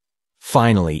metal.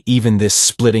 Finally, even this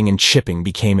splitting and chipping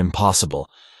became impossible,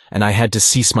 and I had to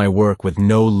cease my work with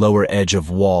no lower edge of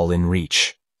wall in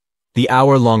reach. The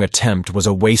hour-long attempt was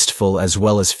a wasteful as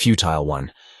well as futile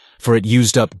one, for it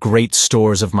used up great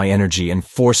stores of my energy and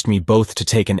forced me both to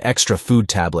take an extra food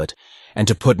tablet and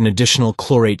to put an additional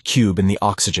chlorate cube in the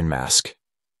oxygen mask.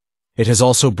 It has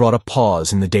also brought a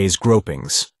pause in the day's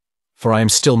gropings, for I am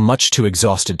still much too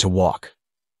exhausted to walk.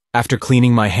 After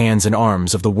cleaning my hands and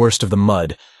arms of the worst of the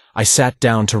mud, I sat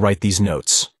down to write these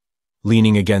notes,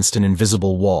 leaning against an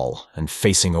invisible wall and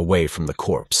facing away from the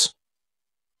corpse.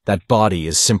 That body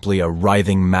is simply a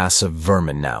writhing mass of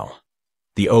vermin now.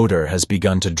 The odor has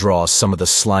begun to draw some of the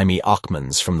slimy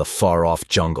ackmanths from the far-off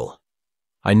jungle.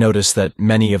 I notice that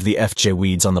many of the effjay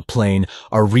weeds on the plain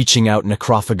are reaching out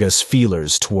necrophagous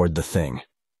feelers toward the thing,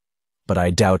 but I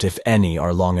doubt if any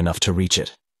are long enough to reach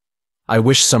it. I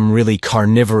wish some really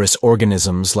carnivorous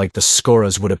organisms like the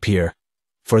scoras would appear,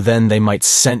 for then they might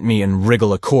scent me and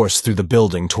wriggle a course through the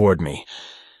building toward me.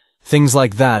 Things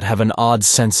like that have an odd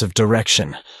sense of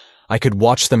direction. I could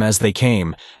watch them as they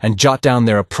came, and jot down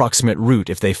their approximate route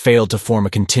if they failed to form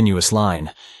a continuous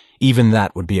line. Even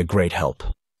that would be a great help.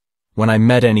 When I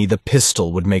met any, the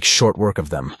pistol would make short work of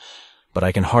them, but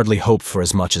I can hardly hope for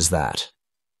as much as that.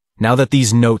 Now that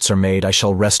these notes are made, I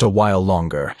shall rest a while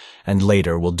longer, and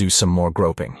later will do some more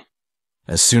groping.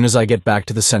 As soon as I get back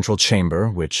to the central chamber,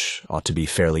 which ought to be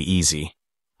fairly easy,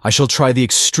 I shall try the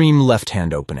extreme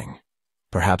left-hand opening.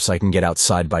 Perhaps I can get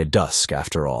outside by dusk,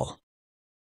 after all.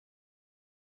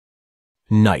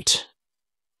 Night.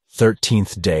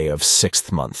 13th day of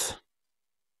 6th month.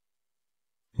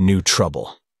 New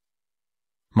trouble.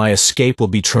 My escape will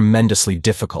be tremendously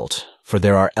difficult, for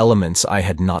there are elements I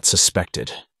had not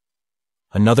suspected.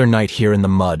 Another night here in the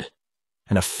mud,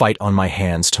 and a fight on my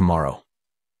hands tomorrow.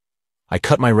 I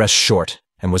cut my rest short,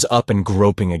 and was up and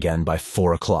groping again by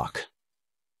 4 o'clock.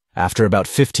 After about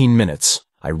 15 minutes,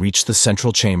 I reached the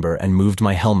central chamber and moved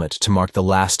my helmet to mark the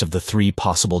last of the 3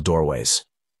 possible doorways.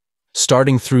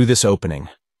 Starting through this opening,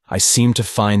 I seemed to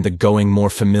find the going more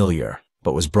familiar,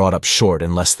 but was brought up short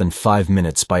in less than 5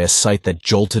 minutes by a sight that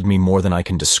jolted me more than I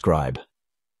can describe.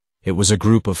 It was a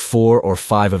group of 4 or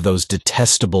 5 of those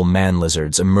detestable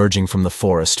man-lizards emerging from the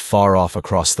forest far off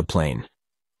across the plain.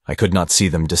 I could not see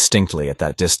them distinctly at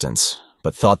that distance,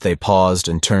 but thought they paused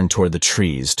and turned toward the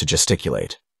trees to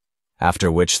gesticulate,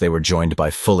 after which they were joined by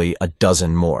fully a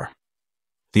dozen more.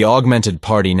 The augmented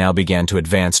party now began to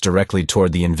advance directly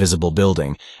toward the invisible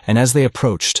building, and as they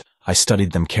approached, I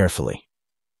studied them carefully.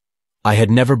 I had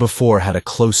never before had a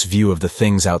close view of the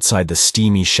things outside the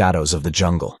steamy shadows of the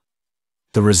jungle.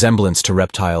 The resemblance to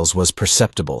reptiles was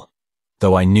perceptible,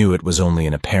 though I knew it was only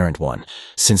an apparent one,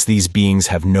 since these beings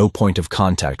have no point of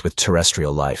contact with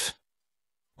terrestrial life.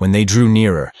 When they drew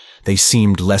nearer, they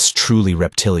seemed less truly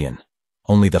reptilian,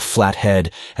 only the flat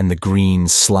head and the green,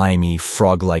 slimy,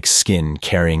 frog-like skin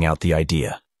carrying out the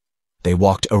idea. They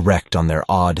walked erect on their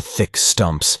odd, thick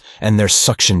stumps, and their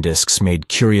suction discs made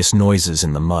curious noises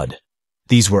in the mud.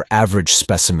 These were average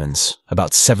specimens,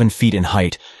 about 7 feet in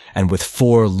height, and with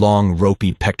 4 long,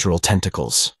 ropey pectoral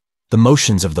tentacles. The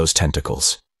motions of those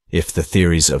tentacles, if the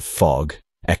theories of Fogg,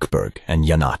 Ekberg, and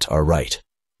Janat are right,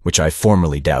 which I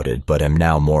formerly doubted but am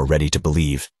now more ready to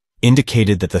believe,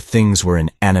 indicated that the things were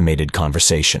in animated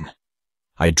conversation.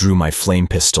 I drew my flame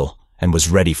pistol and was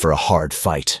ready for a hard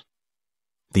fight.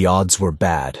 The odds were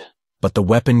bad, but the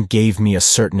weapon gave me a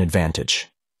certain advantage.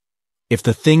 If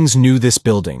the things knew this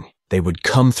building, they would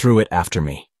come through it after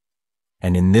me,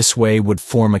 and in this way would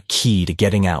form a key to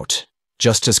getting out,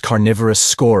 just as carnivorous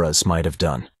scoras might have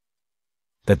done.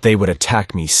 That they would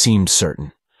attack me seemed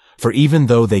certain, for even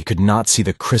though they could not see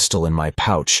the crystal in my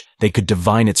pouch, they could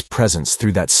divine its presence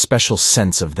through that special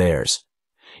sense of theirs.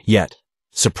 Yet,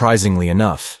 surprisingly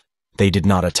enough, they did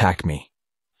not attack me.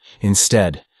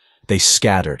 Instead, they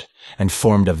scattered and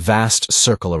formed a vast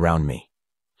circle around me,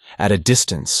 at a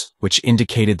distance which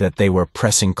indicated that they were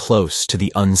pressing close to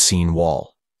the unseen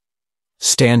wall.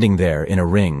 Standing there in a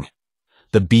ring,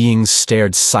 the beings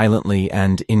stared silently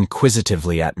and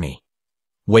inquisitively at me,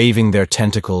 waving their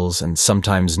tentacles and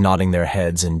sometimes nodding their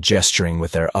heads and gesturing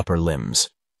with their upper limbs.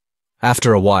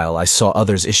 After a while, I saw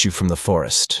others issue from the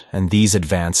forest, and these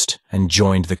advanced and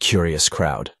joined the curious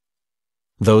crowd.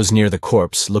 Those near the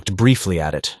corpse looked briefly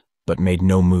at it, but made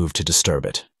no move to disturb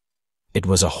it. It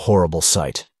was a horrible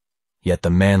sight, yet the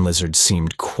man-lizard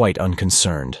seemed quite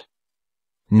unconcerned.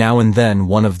 Now and then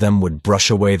one of them would brush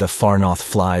away the Farnoth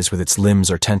flies with its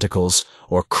limbs or tentacles,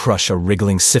 or crush a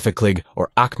wriggling Sifficlig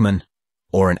or Ackman,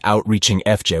 or an outreaching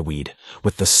effjay weed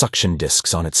with the suction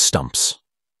discs on its stumps.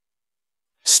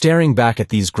 Staring back at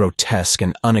these grotesque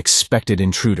and unexpected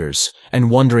intruders, and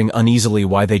wondering uneasily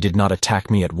why they did not attack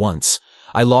me at once,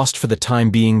 I lost for the time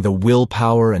being the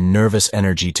willpower and nervous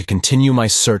energy to continue my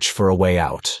search for a way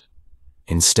out.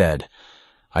 Instead,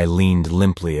 I leaned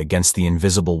limply against the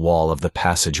invisible wall of the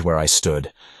passage where I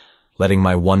stood, letting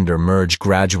my wonder merge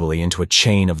gradually into a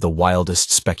chain of the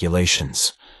wildest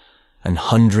speculations.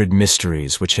 100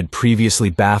 mysteries which had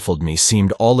previously baffled me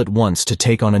seemed all at once to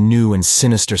take on a new and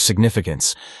sinister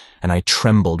significance, and I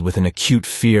trembled with an acute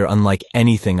fear unlike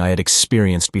anything I had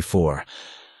experienced before.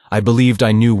 I believed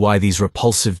I knew why these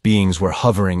repulsive beings were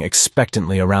hovering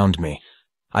expectantly around me.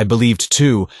 I believed,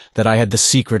 too, that I had the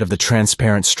secret of the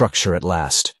transparent structure at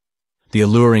last. The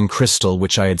alluring crystal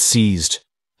which I had seized,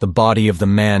 the body of the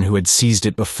man who had seized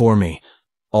it before me,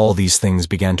 all these things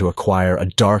began to acquire a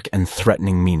dark and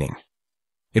threatening meaning.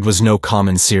 It was no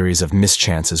common series of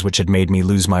mischances which had made me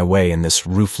lose my way in this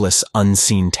roofless,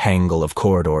 unseen tangle of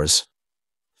corridors.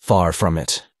 Far from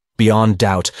it. Beyond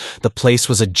doubt, the place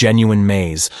was a genuine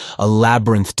maze, a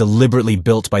labyrinth deliberately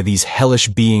built by these hellish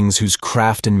beings whose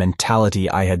craft and mentality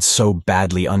I had so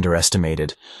badly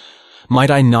underestimated.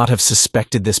 Might I not have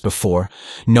suspected this before,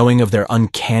 knowing of their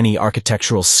uncanny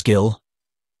architectural skill?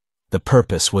 The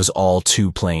purpose was all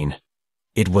too plain.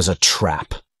 It was a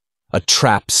trap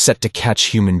set to catch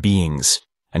human beings,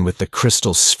 and with the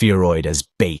crystal spheroid as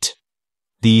bait.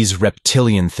 These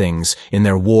reptilian things, in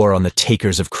their war on the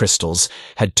takers of crystals,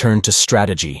 had turned to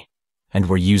strategy, and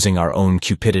were using our own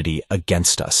cupidity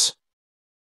against us.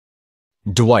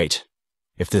 Dwight,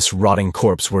 if this rotting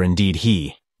corpse were indeed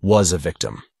he, was a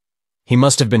victim. He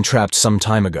must have been trapped some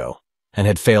time ago, and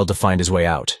had failed to find his way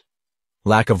out.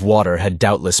 Lack of water had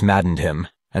doubtless maddened him,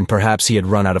 and perhaps he had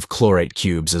run out of chlorate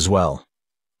cubes as well.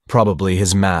 Probably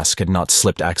his mask had not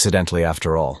slipped accidentally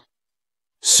after all.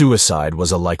 Suicide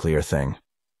was a likelier thing.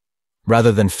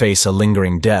 Rather than face a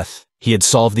lingering death, he had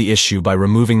solved the issue by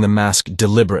removing the mask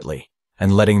deliberately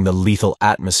and letting the lethal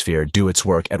atmosphere do its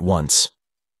work at once.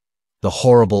 The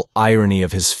horrible irony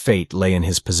of his fate lay in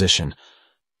his position.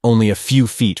 only a few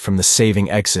feet from the saving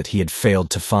exit he had failed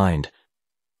to find.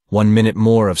 1 minute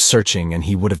more of searching and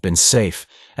he would have been safe,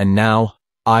 and now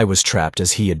I was trapped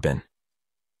as he had been.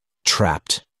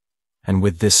 Trapped, and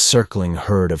with this circling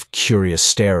herd of curious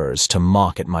starers to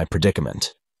mock at my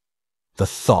predicament. The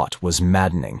thought was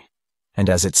maddening, and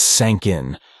as it sank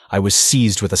in, I was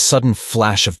seized with a sudden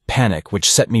flash of panic which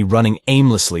set me running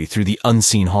aimlessly through the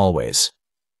unseen hallways.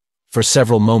 For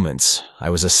several moments, I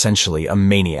was essentially a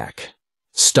maniac,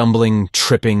 stumbling,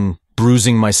 tripping,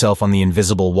 bruising myself on the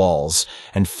invisible walls,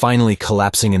 and finally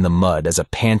collapsing in the mud as a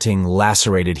panting,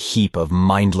 lacerated heap of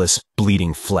mindless,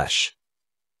 bleeding flesh.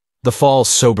 The fall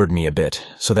sobered me a bit,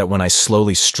 so that when I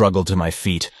slowly struggled to my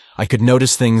feet, I could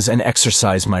notice things and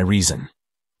exercise my reason.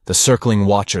 The circling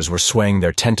watchers were swaying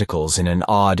their tentacles in an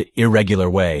odd, irregular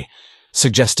way,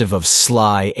 suggestive of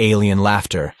sly, alien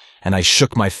laughter, and I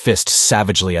shook my fist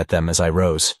savagely at them as I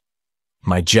rose.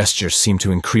 My gestures seemed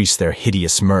to increase their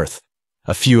hideous mirth,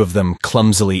 a few of them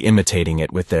clumsily imitating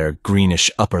it with their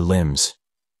greenish upper limbs.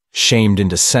 Shamed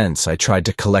into sense, I tried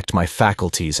to collect my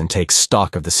faculties and take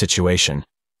stock of the situation.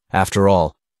 After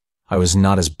all, I was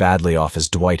not as badly off as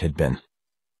Dwight had been.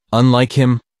 Unlike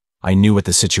him, I knew what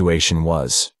the situation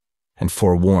was, and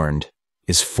forewarned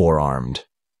is forearmed.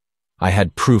 I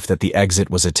had proof that the exit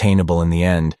was attainable in the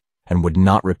end, and would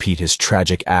not repeat his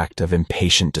tragic act of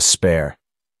impatient despair.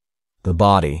 The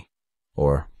body,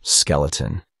 or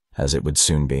skeleton, as it would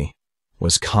soon be,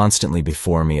 was constantly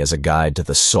before me as a guide to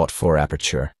the sought-for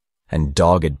aperture, and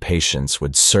dogged patience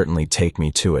would certainly take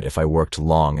me to it if I worked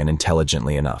long and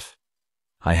intelligently enough.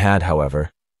 I had,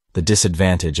 however, the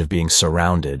disadvantage of being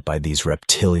surrounded by these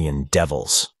reptilian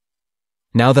devils.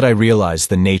 Now that I realized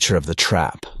the nature of the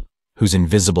trap, whose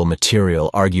invisible material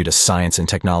argued a science and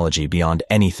technology beyond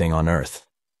anything on Earth,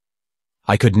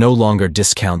 I could no longer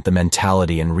discount the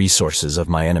mentality and resources of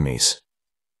my enemies.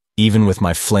 Even with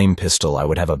my flame pistol, I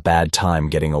would have a bad time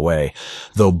getting away,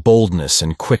 though boldness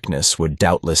and quickness would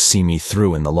doubtless see me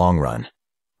through in the long run.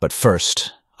 But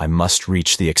first, I must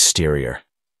reach the exterior,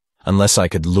 unless I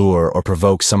could lure or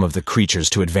provoke some of the creatures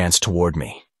to advance toward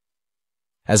me.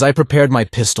 As I prepared my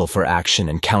pistol for action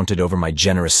and counted over my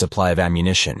generous supply of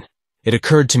ammunition, it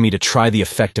occurred to me to try the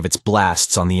effect of its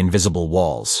blasts on the invisible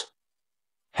walls.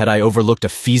 Had I overlooked a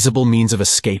feasible means of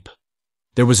escape?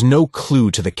 There was no clue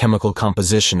to the chemical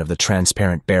composition of the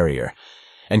transparent barrier,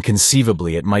 and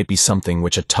conceivably it might be something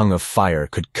which a tongue of fire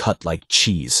could cut like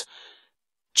cheese.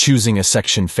 Choosing a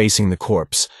section facing the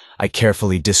corpse, I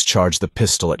carefully discharged the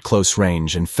pistol at close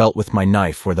range and felt with my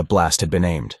knife where the blast had been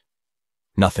aimed.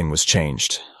 Nothing was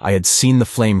changed. I had seen the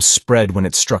flame spread when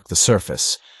it struck the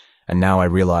surface, and now I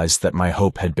realized that my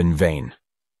hope had been vain.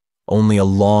 Only a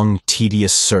long,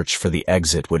 tedious search for the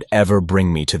exit would ever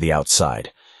bring me to the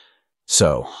outside.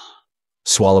 So,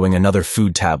 swallowing another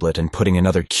food tablet and putting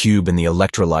another cube in the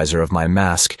electrolyzer of my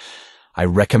mask, I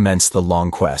recommenced the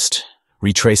long quest,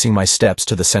 retracing my steps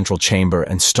to the central chamber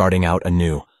and starting out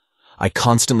anew. I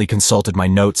constantly consulted my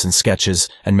notes and sketches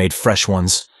and made fresh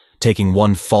ones, taking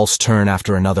one false turn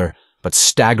after another, but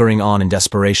staggering on in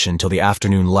desperation till the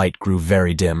afternoon light grew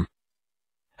very dim.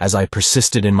 As I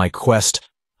persisted in my quest,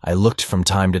 I looked from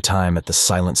time to time at the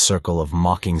silent circle of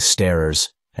mocking starers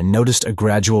and noticed a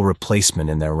gradual replacement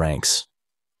in their ranks.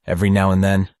 Every now and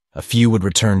then, a few would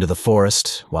return to the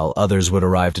forest, while others would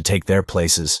arrive to take their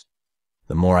places.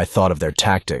 The more I thought of their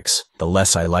tactics, the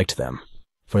less I liked them,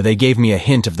 for they gave me a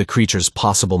hint of the creature's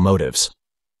possible motives.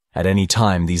 At any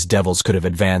time, these devils could have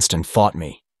advanced and fought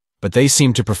me, but they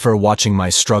seemed to prefer watching my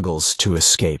struggles to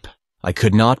escape. I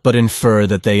could not but infer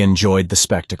that they enjoyed the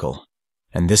spectacle,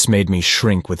 and this made me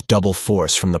shrink with double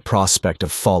force from the prospect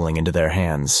of falling into their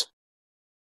hands.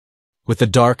 With the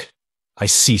dark, I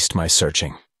ceased my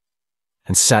searching,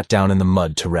 and sat down in the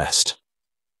mud to rest.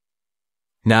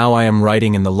 Now I am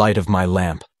writing in the light of my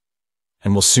lamp,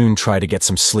 and will soon try to get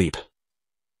some sleep.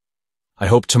 I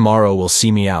hope tomorrow will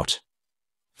see me out,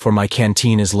 for my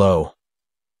canteen is low,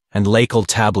 and lacal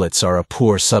tablets are a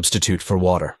poor substitute for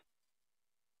water.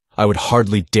 I would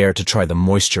hardly dare to try the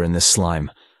moisture in this slime,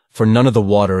 for none of the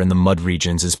water in the mud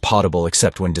regions is potable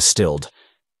except when distilled.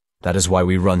 That is why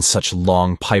we run such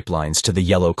long pipelines to the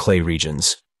yellow clay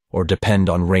regions, or depend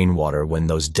on rainwater when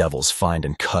those devils find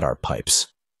and cut our pipes.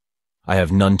 I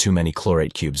have none too many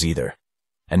chlorate cubes either,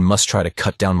 and must try to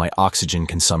cut down my oxygen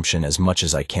consumption as much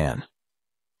as I can.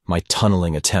 My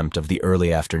tunneling attempt of the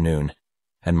early afternoon,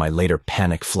 and my later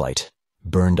panic flight,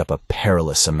 burned up a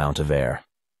perilous amount of air.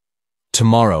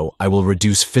 Tomorrow I will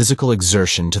reduce physical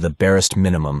exertion to the barest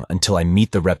minimum until I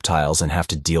meet the reptiles and have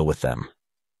to deal with them.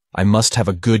 I must have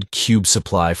a good cube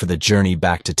supply for the journey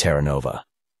back to Terra Nova.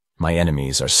 My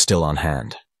enemies are still on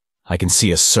hand. I can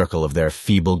see a circle of their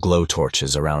feeble glow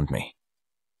torches around me.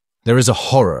 There is a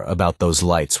horror about those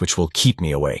lights which will keep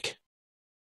me awake.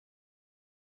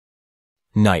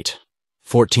 Night,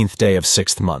 14th day of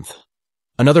 6th month.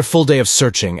 Another full day of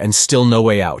searching and still no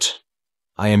way out.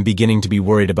 I am beginning to be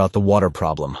worried about the water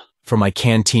problem, for my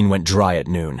canteen went dry at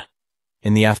noon.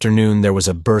 In the afternoon there was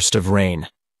a burst of rain,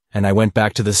 and I went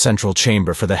back to the central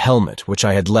chamber for the helmet which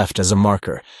I had left as a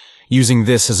marker, using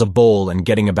this as a bowl and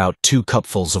getting about 2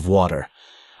 cupfuls of water.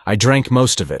 I drank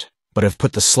most of it, but have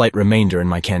put the slight remainder in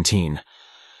my canteen.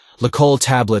 Lacol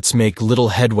tablets make little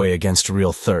headway against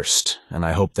real thirst, and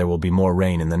I hope there will be more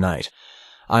rain in the night.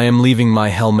 I am leaving my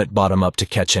helmet bottom up to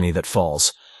catch any that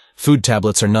falls. Food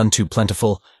tablets are none too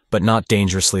plentiful, but not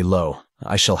dangerously low.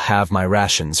 I shall have my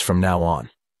rations from now on.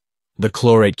 The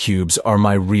chlorate cubes are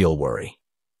my real worry.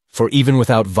 For even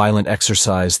without violent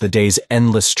exercise, the day's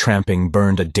endless tramping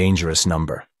burned a dangerous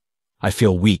number. I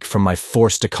feel weak from my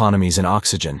forced economies in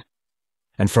oxygen,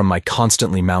 and from my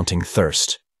constantly mounting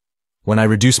thirst. When I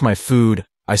reduce my food,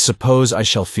 I suppose I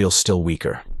shall feel still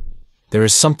weaker. There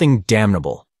is something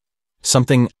damnable,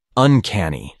 something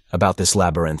uncanny about this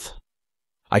labyrinth.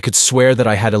 I could swear that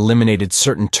I had eliminated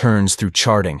certain turns through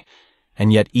charting,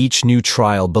 and yet each new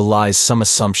trial belies some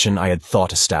assumption I had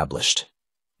thought established.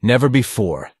 Never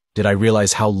before did I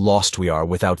realize how lost we are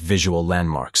without visual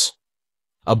landmarks.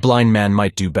 A blind man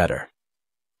might do better.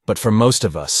 But for most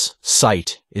of us,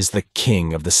 sight is the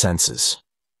king of the senses.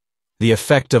 The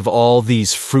effect of all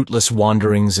these fruitless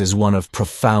wanderings is one of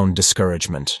profound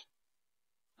discouragement.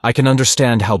 I can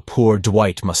understand how poor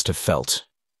Dwight must have felt.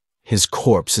 His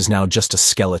corpse is now just a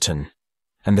skeleton,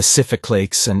 and the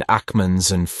Siphiclakes and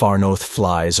ackmanths and Farnoth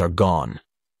flies are gone.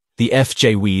 The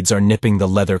effjay weeds are nipping the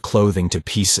leather clothing to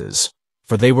pieces,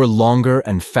 for they were longer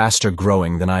and faster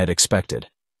growing than I had expected.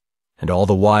 And all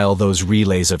the while those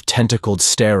relays of tentacled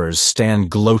starers stand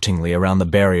gloatingly around the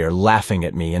barrier, laughing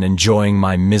at me and enjoying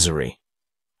my misery.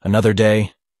 Another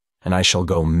day, and I shall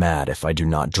go mad if I do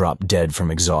not drop dead from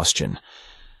exhaustion.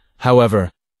 However,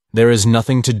 there is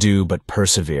nothing to do but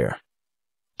persevere.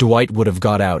 Dwight would have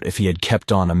got out if he had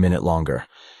kept on a minute longer.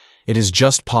 It is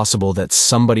just possible that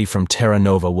somebody from Terra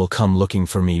Nova will come looking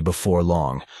for me before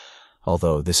long,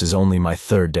 although this is only my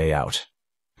 3rd day out.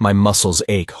 My muscles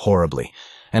ache horribly,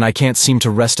 and I can't seem to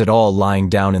rest at all lying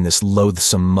down in this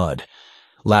loathsome mud.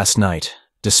 Last night,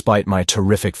 despite my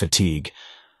terrific fatigue,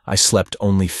 I slept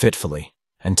only fitfully,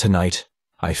 and tonight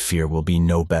I fear will be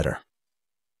no better.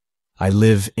 I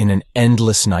live in an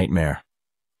endless nightmare,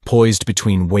 poised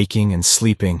between waking and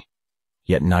sleeping,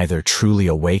 yet neither truly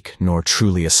awake nor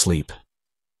truly asleep.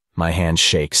 My hand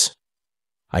shakes.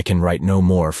 I can write no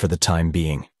more for the time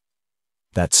being.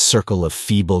 That circle of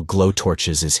feeble glow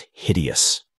torches is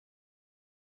hideous.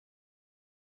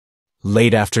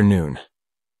 Late afternoon,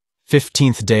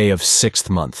 15th day of 6th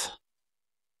month.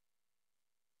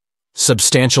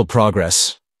 Substantial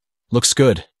progress. Looks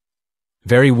good.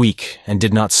 Very weak and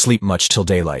did not sleep much till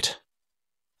daylight.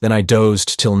 Then I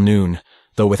dozed till noon,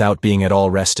 though without being at all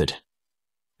rested.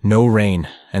 No rain,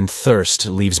 and thirst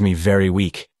leaves me very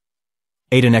weak.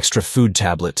 Ate an extra food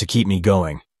tablet to keep me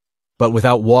going, but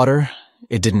without water,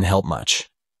 it didn't help much.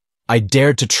 I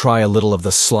dared to try a little of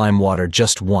the slime water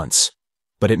just once,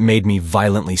 but it made me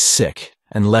violently sick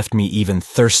and left me even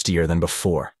thirstier than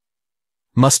before.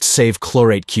 Must save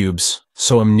chlorate cubes,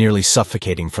 so am nearly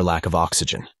suffocating for lack of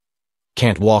oxygen.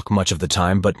 Can't walk much of the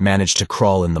time, but manage to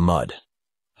crawl in the mud.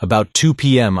 About 2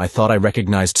 p.m. I thought I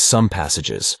recognized some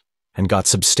passages, and got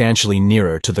substantially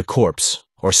nearer to the corpse,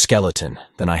 or skeleton,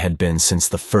 than I had been since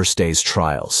the first day's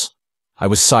trials. I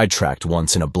was sidetracked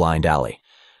once in a blind alley,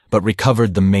 but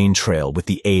recovered the main trail with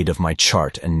the aid of my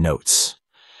chart and notes.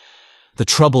 The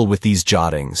trouble with these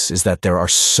jottings is that there are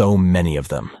so many of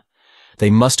them. They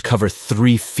must cover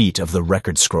 3 feet of the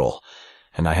record scroll,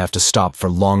 and I have to stop for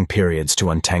long periods to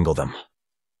untangle them.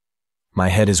 My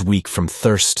head is weak from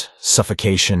thirst,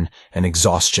 suffocation, and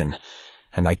exhaustion,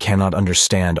 and I cannot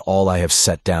understand all I have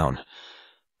set down.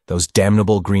 Those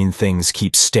damnable green things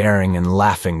keep staring and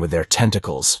laughing with their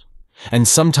tentacles, and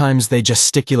sometimes they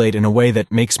gesticulate in a way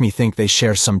that makes me think they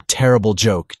share some terrible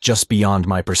joke just beyond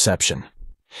my perception.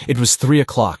 It was 3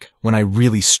 o'clock when I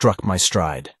really struck my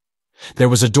stride. There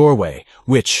was a doorway,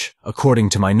 which, according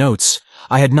to my notes,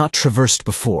 I had not traversed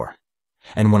before,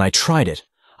 and when I tried it,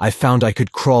 I found I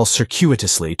could crawl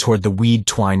circuitously toward the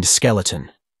weed-twined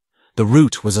skeleton. The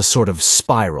route was a sort of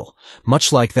spiral,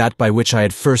 much like that by which I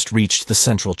had first reached the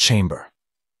central chamber.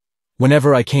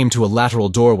 Whenever I came to a lateral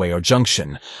doorway or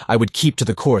junction, I would keep to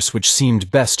the course which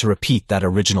seemed best to repeat that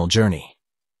original journey.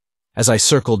 As I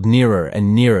circled nearer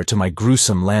and nearer to my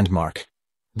gruesome landmark,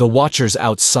 The watchers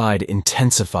outside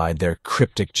intensified their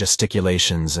cryptic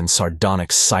gesticulations and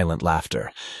sardonic silent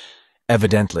laughter.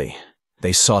 Evidently,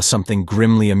 they saw something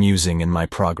grimly amusing in my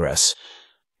progress,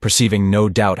 perceiving no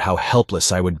doubt how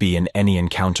helpless I would be in any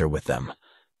encounter with them.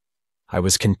 I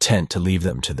was content to leave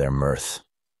them to their mirth.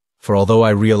 For although I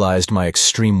realized my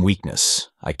extreme weakness,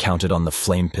 I counted on the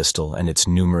flame pistol and its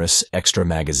numerous extra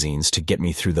magazines to get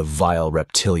me through the vile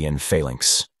reptilian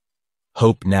phalanx.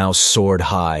 Hope now soared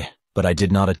high, but I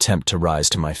did not attempt to rise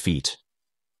to my feet.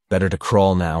 Better to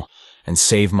crawl now, and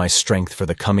save my strength for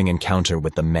the coming encounter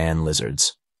with the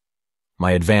man-lizards.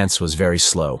 My advance was very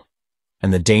slow,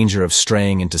 and the danger of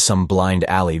straying into some blind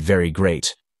alley very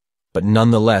great, but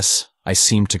nonetheless I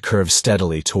seemed to curve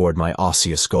steadily toward my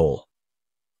osseous goal.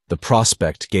 The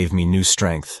prospect gave me new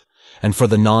strength, and for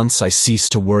the nonce I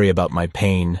ceased to worry about my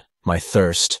pain, my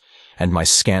thirst, and my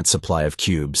scant supply of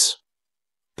cubes.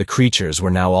 The creatures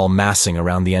were now all massing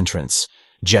around the entrance,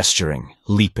 gesturing,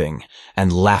 leaping,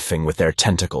 and laughing with their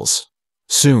tentacles.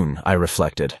 Soon, I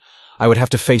reflected, I would have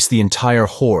to face the entire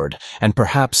horde, and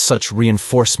perhaps such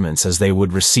reinforcements as they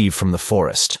would receive from the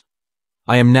forest.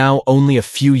 I am now only a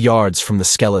few yards from the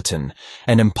skeleton,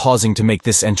 and am pausing to make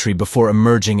this entry before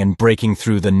emerging and breaking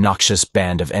through the noxious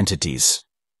band of entities.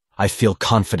 I feel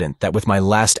confident that with my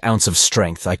last ounce of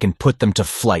strength I can put them to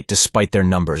flight despite their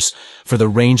numbers, for the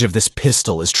range of this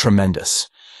pistol is tremendous.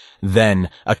 Then,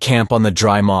 a camp on the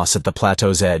dry moss at the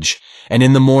plateau's edge, and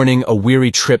in the morning a weary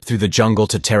trip through the jungle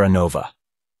to Terra Nova.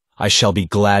 I shall be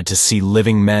glad to see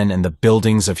living men and the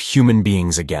buildings of human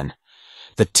beings again.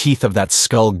 The teeth of that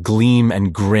skull gleam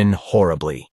and grin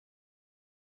horribly.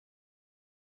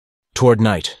 Toward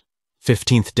night,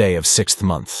 15th day of 6th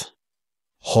month.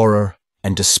 Horror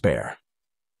and despair.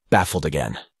 Baffled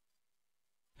again.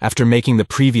 After making the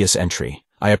previous entry,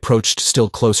 I approached still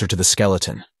closer to the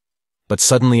skeleton, but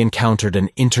suddenly encountered an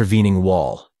intervening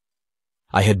wall.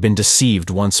 I had been deceived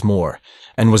once more,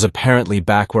 and was apparently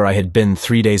back where I had been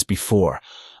 3 days before,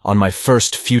 on my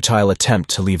first futile attempt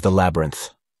to leave the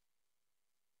labyrinth.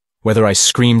 Whether I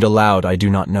screamed aloud, I do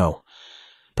not know.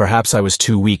 Perhaps I was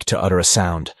too weak to utter a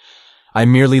sound. I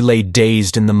merely lay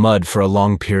dazed in the mud for a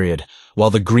long period, while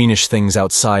the greenish things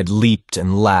outside leaped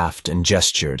and laughed and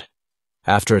gestured.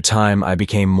 After a time, I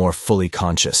became more fully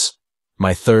conscious.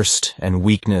 My thirst and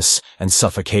weakness and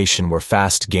suffocation were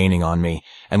fast gaining on me,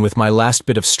 and with my last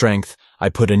bit of strength, I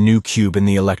put a new cube in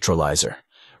the electrolyzer,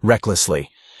 recklessly,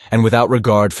 and without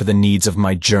regard for the needs of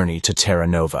my journey to Terra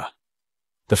Nova.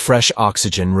 The fresh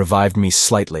oxygen revived me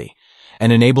slightly,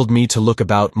 and enabled me to look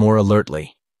about more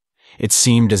alertly. It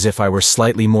seemed as if I were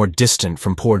slightly more distant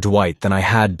from poor Dwight than I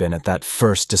had been at that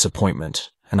first disappointment,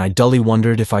 and I dully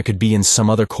wondered if I could be in some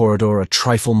other corridor a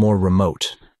trifle more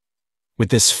remote. With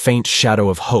this faint shadow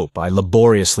of hope, I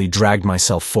laboriously dragged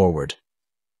myself forward,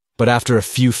 but after a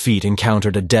few feet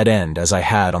encountered a dead end as I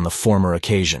had on the former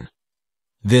occasion.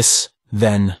 This,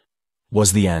 then,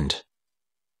 was the end.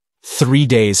 3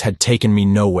 days had taken me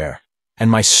nowhere, and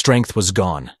my strength was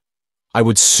gone. I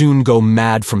would soon go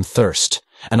mad from thirst,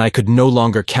 and I could no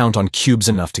longer count on cubes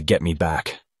enough to get me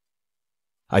back.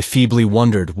 I feebly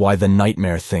wondered why the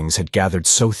nightmare things had gathered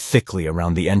so thickly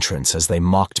around the entrance as they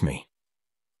mocked me.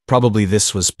 Probably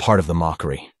this was part of the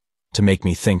mockery, to make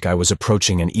me think I was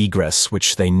approaching an egress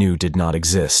which they knew did not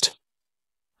exist.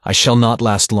 I shall not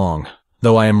last long,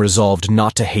 though I am resolved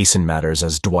not to hasten matters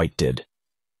as Dwight did.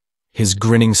 His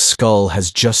grinning skull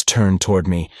has just turned toward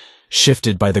me,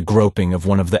 shifted by the groping of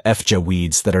one of the effjay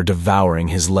weeds that are devouring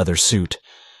his leather suit.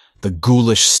 The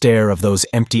ghoulish stare of those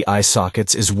empty eye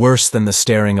sockets is worse than the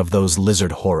staring of those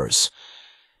lizard horrors.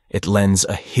 It lends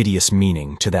a hideous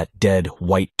meaning to that dead,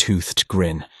 white-toothed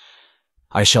grin.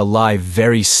 I shall lie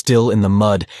very still in the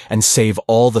mud and save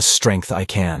all the strength I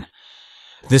can.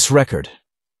 This record,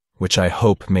 which I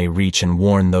hope may reach and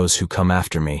warn those who come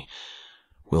after me,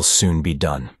 will soon be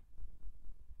done.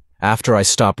 After I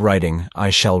stop writing,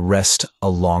 I shall rest a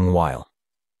long while.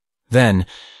 Then,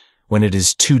 when it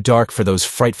is too dark for those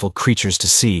frightful creatures to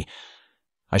see,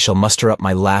 I shall muster up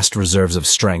my last reserves of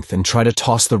strength and try to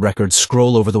toss the record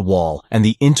scroll over the wall and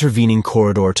the intervening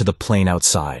corridor to the plain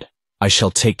outside. I shall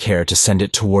take care to send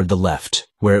it toward the left,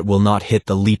 where it will not hit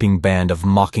the leaping band of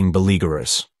mocking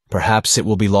beleaguerers. Perhaps it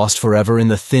will be lost forever in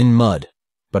the thin mud,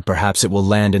 but perhaps it will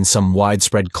land in some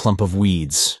widespread clump of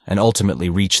weeds and ultimately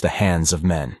reach the hands of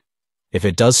men. If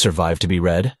it does survive to be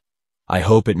read, I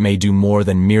hope it may do more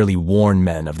than merely warn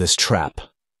men of this trap.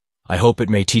 I hope it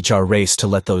may teach our race to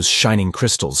let those shining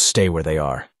crystals stay where they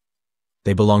are.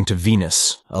 They belong to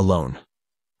Venus alone.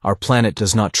 Our planet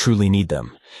does not truly need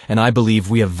them, and I believe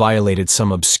we have violated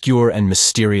some obscure and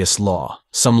mysterious law,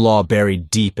 some law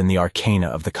buried deep in the arcana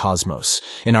of the cosmos,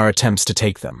 in our attempts to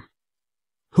take them.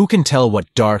 Who can tell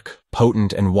what dark,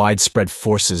 potent, and widespread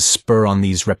forces spur on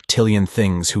these reptilian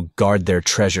things who guard their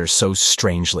treasure so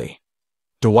strangely?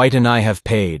 Dwight and I have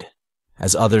paid,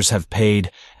 as others have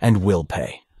paid and will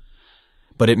pay.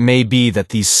 But it may be that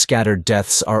these scattered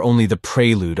deaths are only the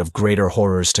prelude of greater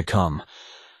horrors to come.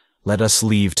 Let us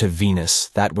leave to Venus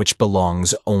that which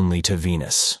belongs only to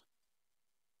Venus.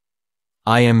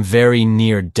 I am very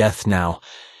near death now,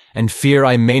 and fear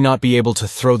I may not be able to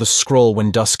throw the scroll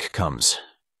when dusk comes.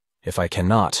 If I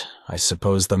cannot, I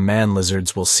suppose the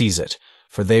man-lizards will seize it,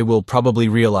 for they will probably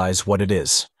realize what it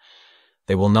is.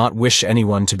 They will not wish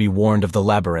anyone to be warned of the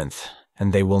labyrinth,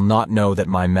 and they will not know that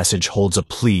my message holds a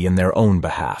plea in their own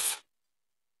behalf.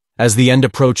 As the end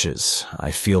approaches,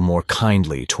 I feel more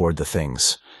kindly toward the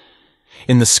things.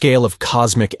 In the scale of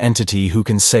cosmic entity, who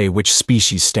can say which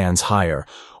species stands higher,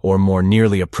 or more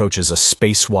nearly approaches a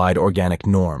space-wide organic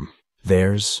norm,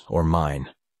 theirs or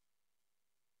mine?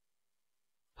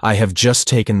 I have just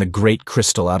taken the great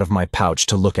crystal out of my pouch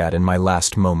to look at in my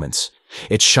last moments.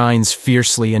 It shines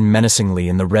fiercely and menacingly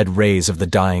in the red rays of the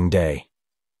dying day.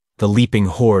 The leaping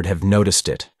horde have noticed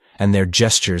it, and their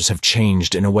gestures have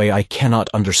changed in a way I cannot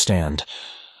understand.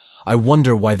 I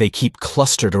wonder why they keep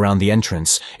clustered around the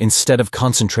entrance instead of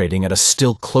concentrating at a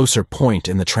still closer point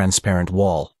in the transparent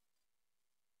wall.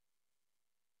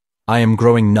 I am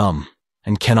growing numb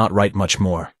and cannot write much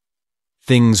more.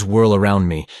 Things whirl around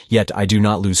me, yet I do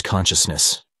not lose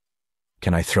consciousness.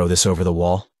 Can I throw this over the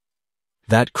wall?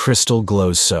 That crystal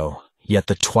glows so, yet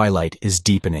the twilight is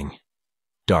deepening.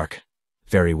 Dark,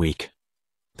 very weak.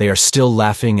 They are still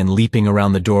laughing and leaping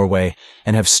around the doorway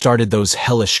and have started those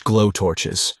hellish glow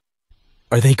torches.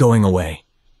 Are they going away?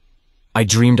 I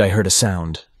dreamed I heard a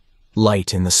sound.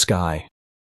 Light in the sky.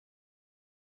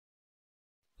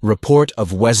 Report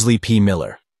of Wesley P.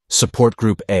 Miller, Support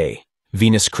Group A,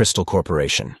 Venus Crystal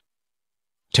Corporation.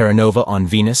 Terra Nova on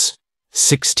Venus,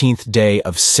 16th day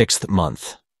of 6th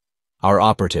month. Our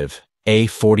operative,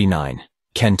 A49,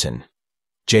 Kenton.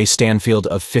 J. Stanfield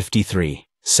of 53,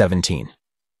 17.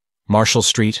 Marshall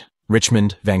Street,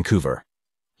 Richmond, Vancouver.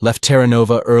 Left Terra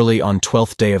Nova early on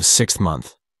 12th day of 6th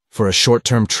month for a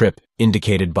short-term trip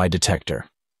indicated by detector.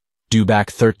 Due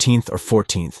back 13th or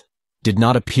 14th. Did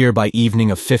not appear by evening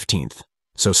of 15th.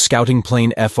 So scouting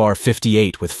plane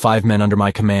FR-58 with 5 men under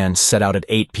my command set out at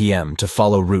 8 p.m. to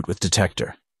follow route with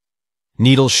detector.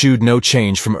 Needle shewed no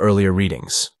change from earlier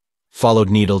readings. Followed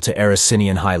Needle to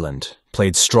Ericinian Highland,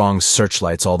 played strong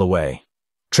searchlights all the way.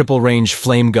 Triple-range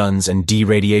flame guns and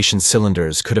de-radiation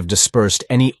cylinders could have dispersed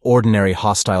any ordinary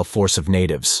hostile force of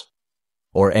natives,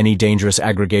 or any dangerous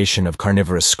aggregation of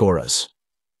carnivorous scoras.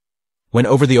 When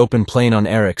over the open plain on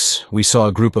Eryx, we saw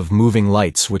a group of moving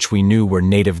lights which we knew were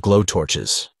native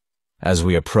glowtorches. As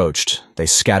we approached, they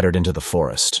scattered into the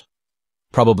forest.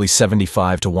 Probably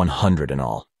 75 to 100 in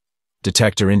all.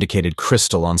 Detector indicated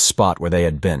crystal on spot where they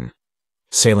had been.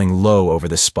 Sailing low over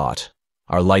this spot,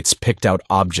 our lights picked out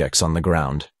objects on the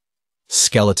ground.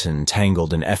 Skeleton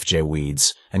tangled in effjay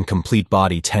weeds, and complete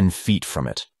body 10 feet from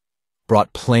it.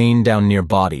 Brought plane down near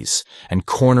bodies, and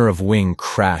corner of wing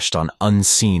crashed on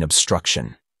unseen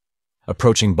obstruction.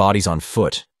 Approaching bodies on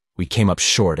foot, we came up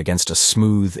short against a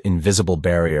smooth, invisible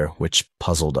barrier which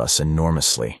puzzled us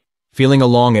enormously. Feeling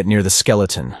along it near the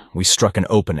skeleton, we struck an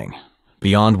opening,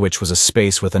 beyond which was a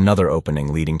space with another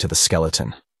opening leading to the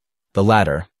skeleton. The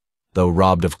latter, though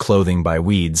robbed of clothing by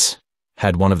weeds,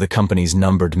 had one of the company's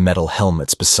numbered metal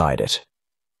helmets beside it.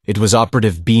 It was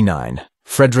Operative B9,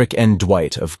 Frederick N.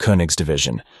 Dwight of Koenig's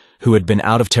division, who had been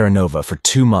out of Terra Nova for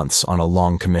 2 months on a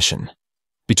long commission.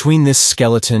 Between this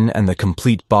skeleton and the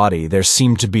complete body there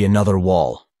seemed to be another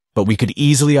wall, but we could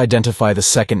easily identify the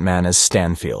second man as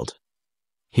Stanfield.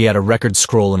 He had a record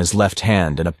scroll in his left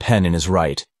hand and a pen in his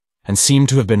right, and seemed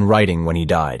to have been writing when he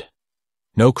died.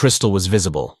 No crystal was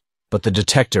visible, but the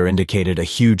detector indicated a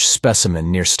huge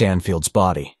specimen near Stanfield's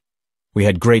body. We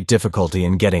had great difficulty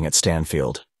in getting at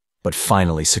Stanfield, but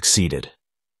finally succeeded.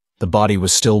 The body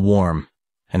was still warm,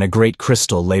 and a great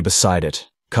crystal lay beside it,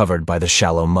 covered by the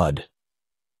shallow mud.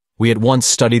 We at once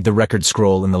studied the record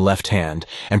scroll in the left hand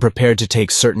and prepared to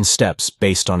take certain steps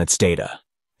based on its data.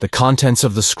 The contents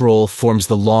of the scroll forms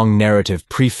the long narrative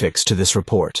prefix to this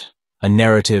report, a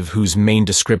narrative whose main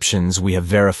descriptions we have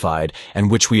verified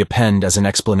and which we append as an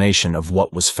explanation of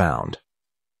what was found.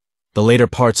 The later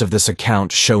parts of this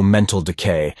account show mental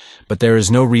decay, but there is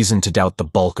no reason to doubt the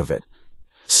bulk of it.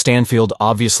 Stanfield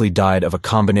obviously died of a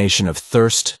combination of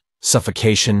thirst,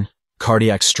 suffocation,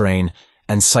 cardiac strain,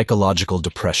 and psychological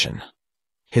depression.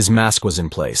 His mask was in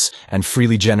place and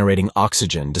freely generating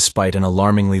oxygen despite an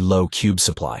alarmingly low cube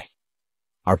supply.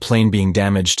 Our plane being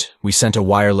damaged, we sent a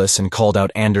wireless and called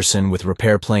out Anderson with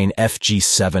repair plane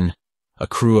FG-7, a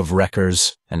crew of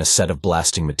wreckers, and a set of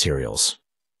blasting materials.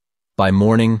 By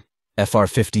morning,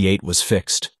 FR-58 was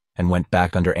fixed and went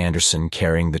back under Anderson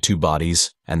carrying the 2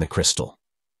 bodies and the crystal.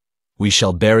 We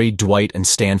shall bury Dwight and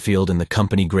Stanfield in the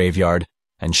company graveyard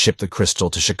and ship the crystal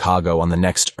to Chicago on the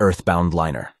next earthbound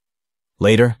liner.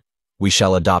 Later, we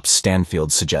shall adopt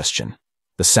Stanfield's suggestion,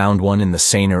 the sound one in the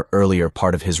saner earlier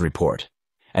part of his report,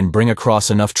 and bring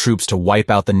across enough troops to wipe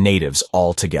out the natives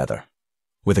altogether.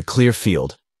 With a clear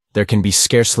field, there can be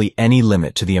scarcely any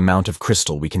limit to the amount of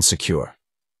crystal we can secure.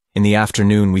 In the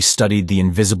afternoon, we studied the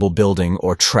invisible building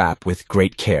or trap with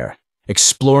great care,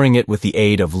 exploring it with the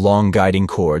aid of long guiding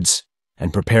cords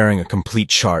and preparing a complete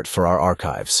chart for our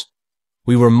archives.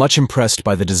 We were much impressed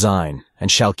by the design and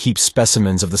shall keep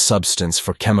specimens of the substance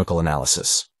for chemical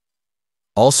analysis.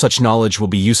 All such knowledge will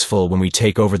be useful when we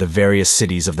take over the various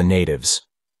cities of the natives.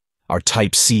 Our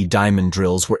Type C diamond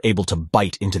drills were able to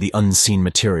bite into the unseen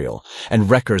material, and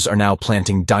wreckers are now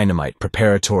planting dynamite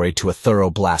preparatory to a thorough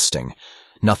blasting.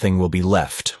 Nothing will be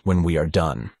left when we are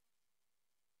done.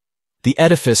 The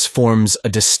edifice forms a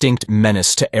distinct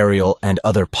menace to aerial and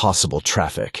other possible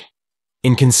traffic.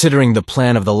 In considering the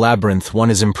plan of the labyrinth, one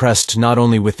is impressed not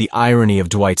only with the irony of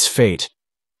Dwight's fate,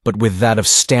 but with that of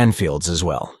Stanfield's as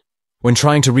well. When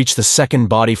trying to reach the second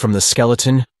body from the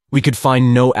skeleton, we could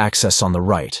find no access on the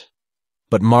right.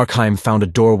 But Markheim found a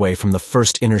doorway from the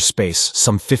first inner space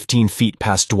some 15 feet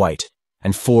past Dwight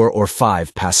and 4 or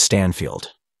 5 past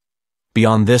Stanfield.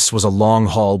 Beyond this was a long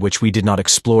hall which we did not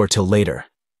explore till later,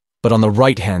 but on the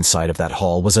right-hand side of that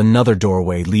hall was another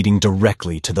doorway leading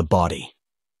directly to the body.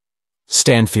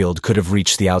 Stanfield could have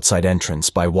reached the outside entrance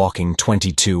by walking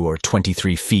 22 or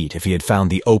 23 feet if he had found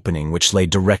the opening which lay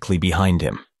directly behind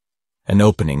him, an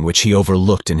opening which he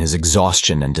overlooked in his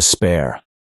exhaustion and despair.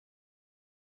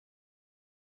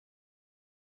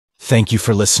 Thank you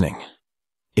for listening.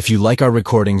 If you like our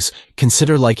recordings,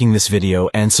 consider liking this video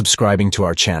and subscribing to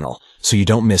our channel so you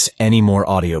don't miss any more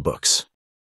audiobooks.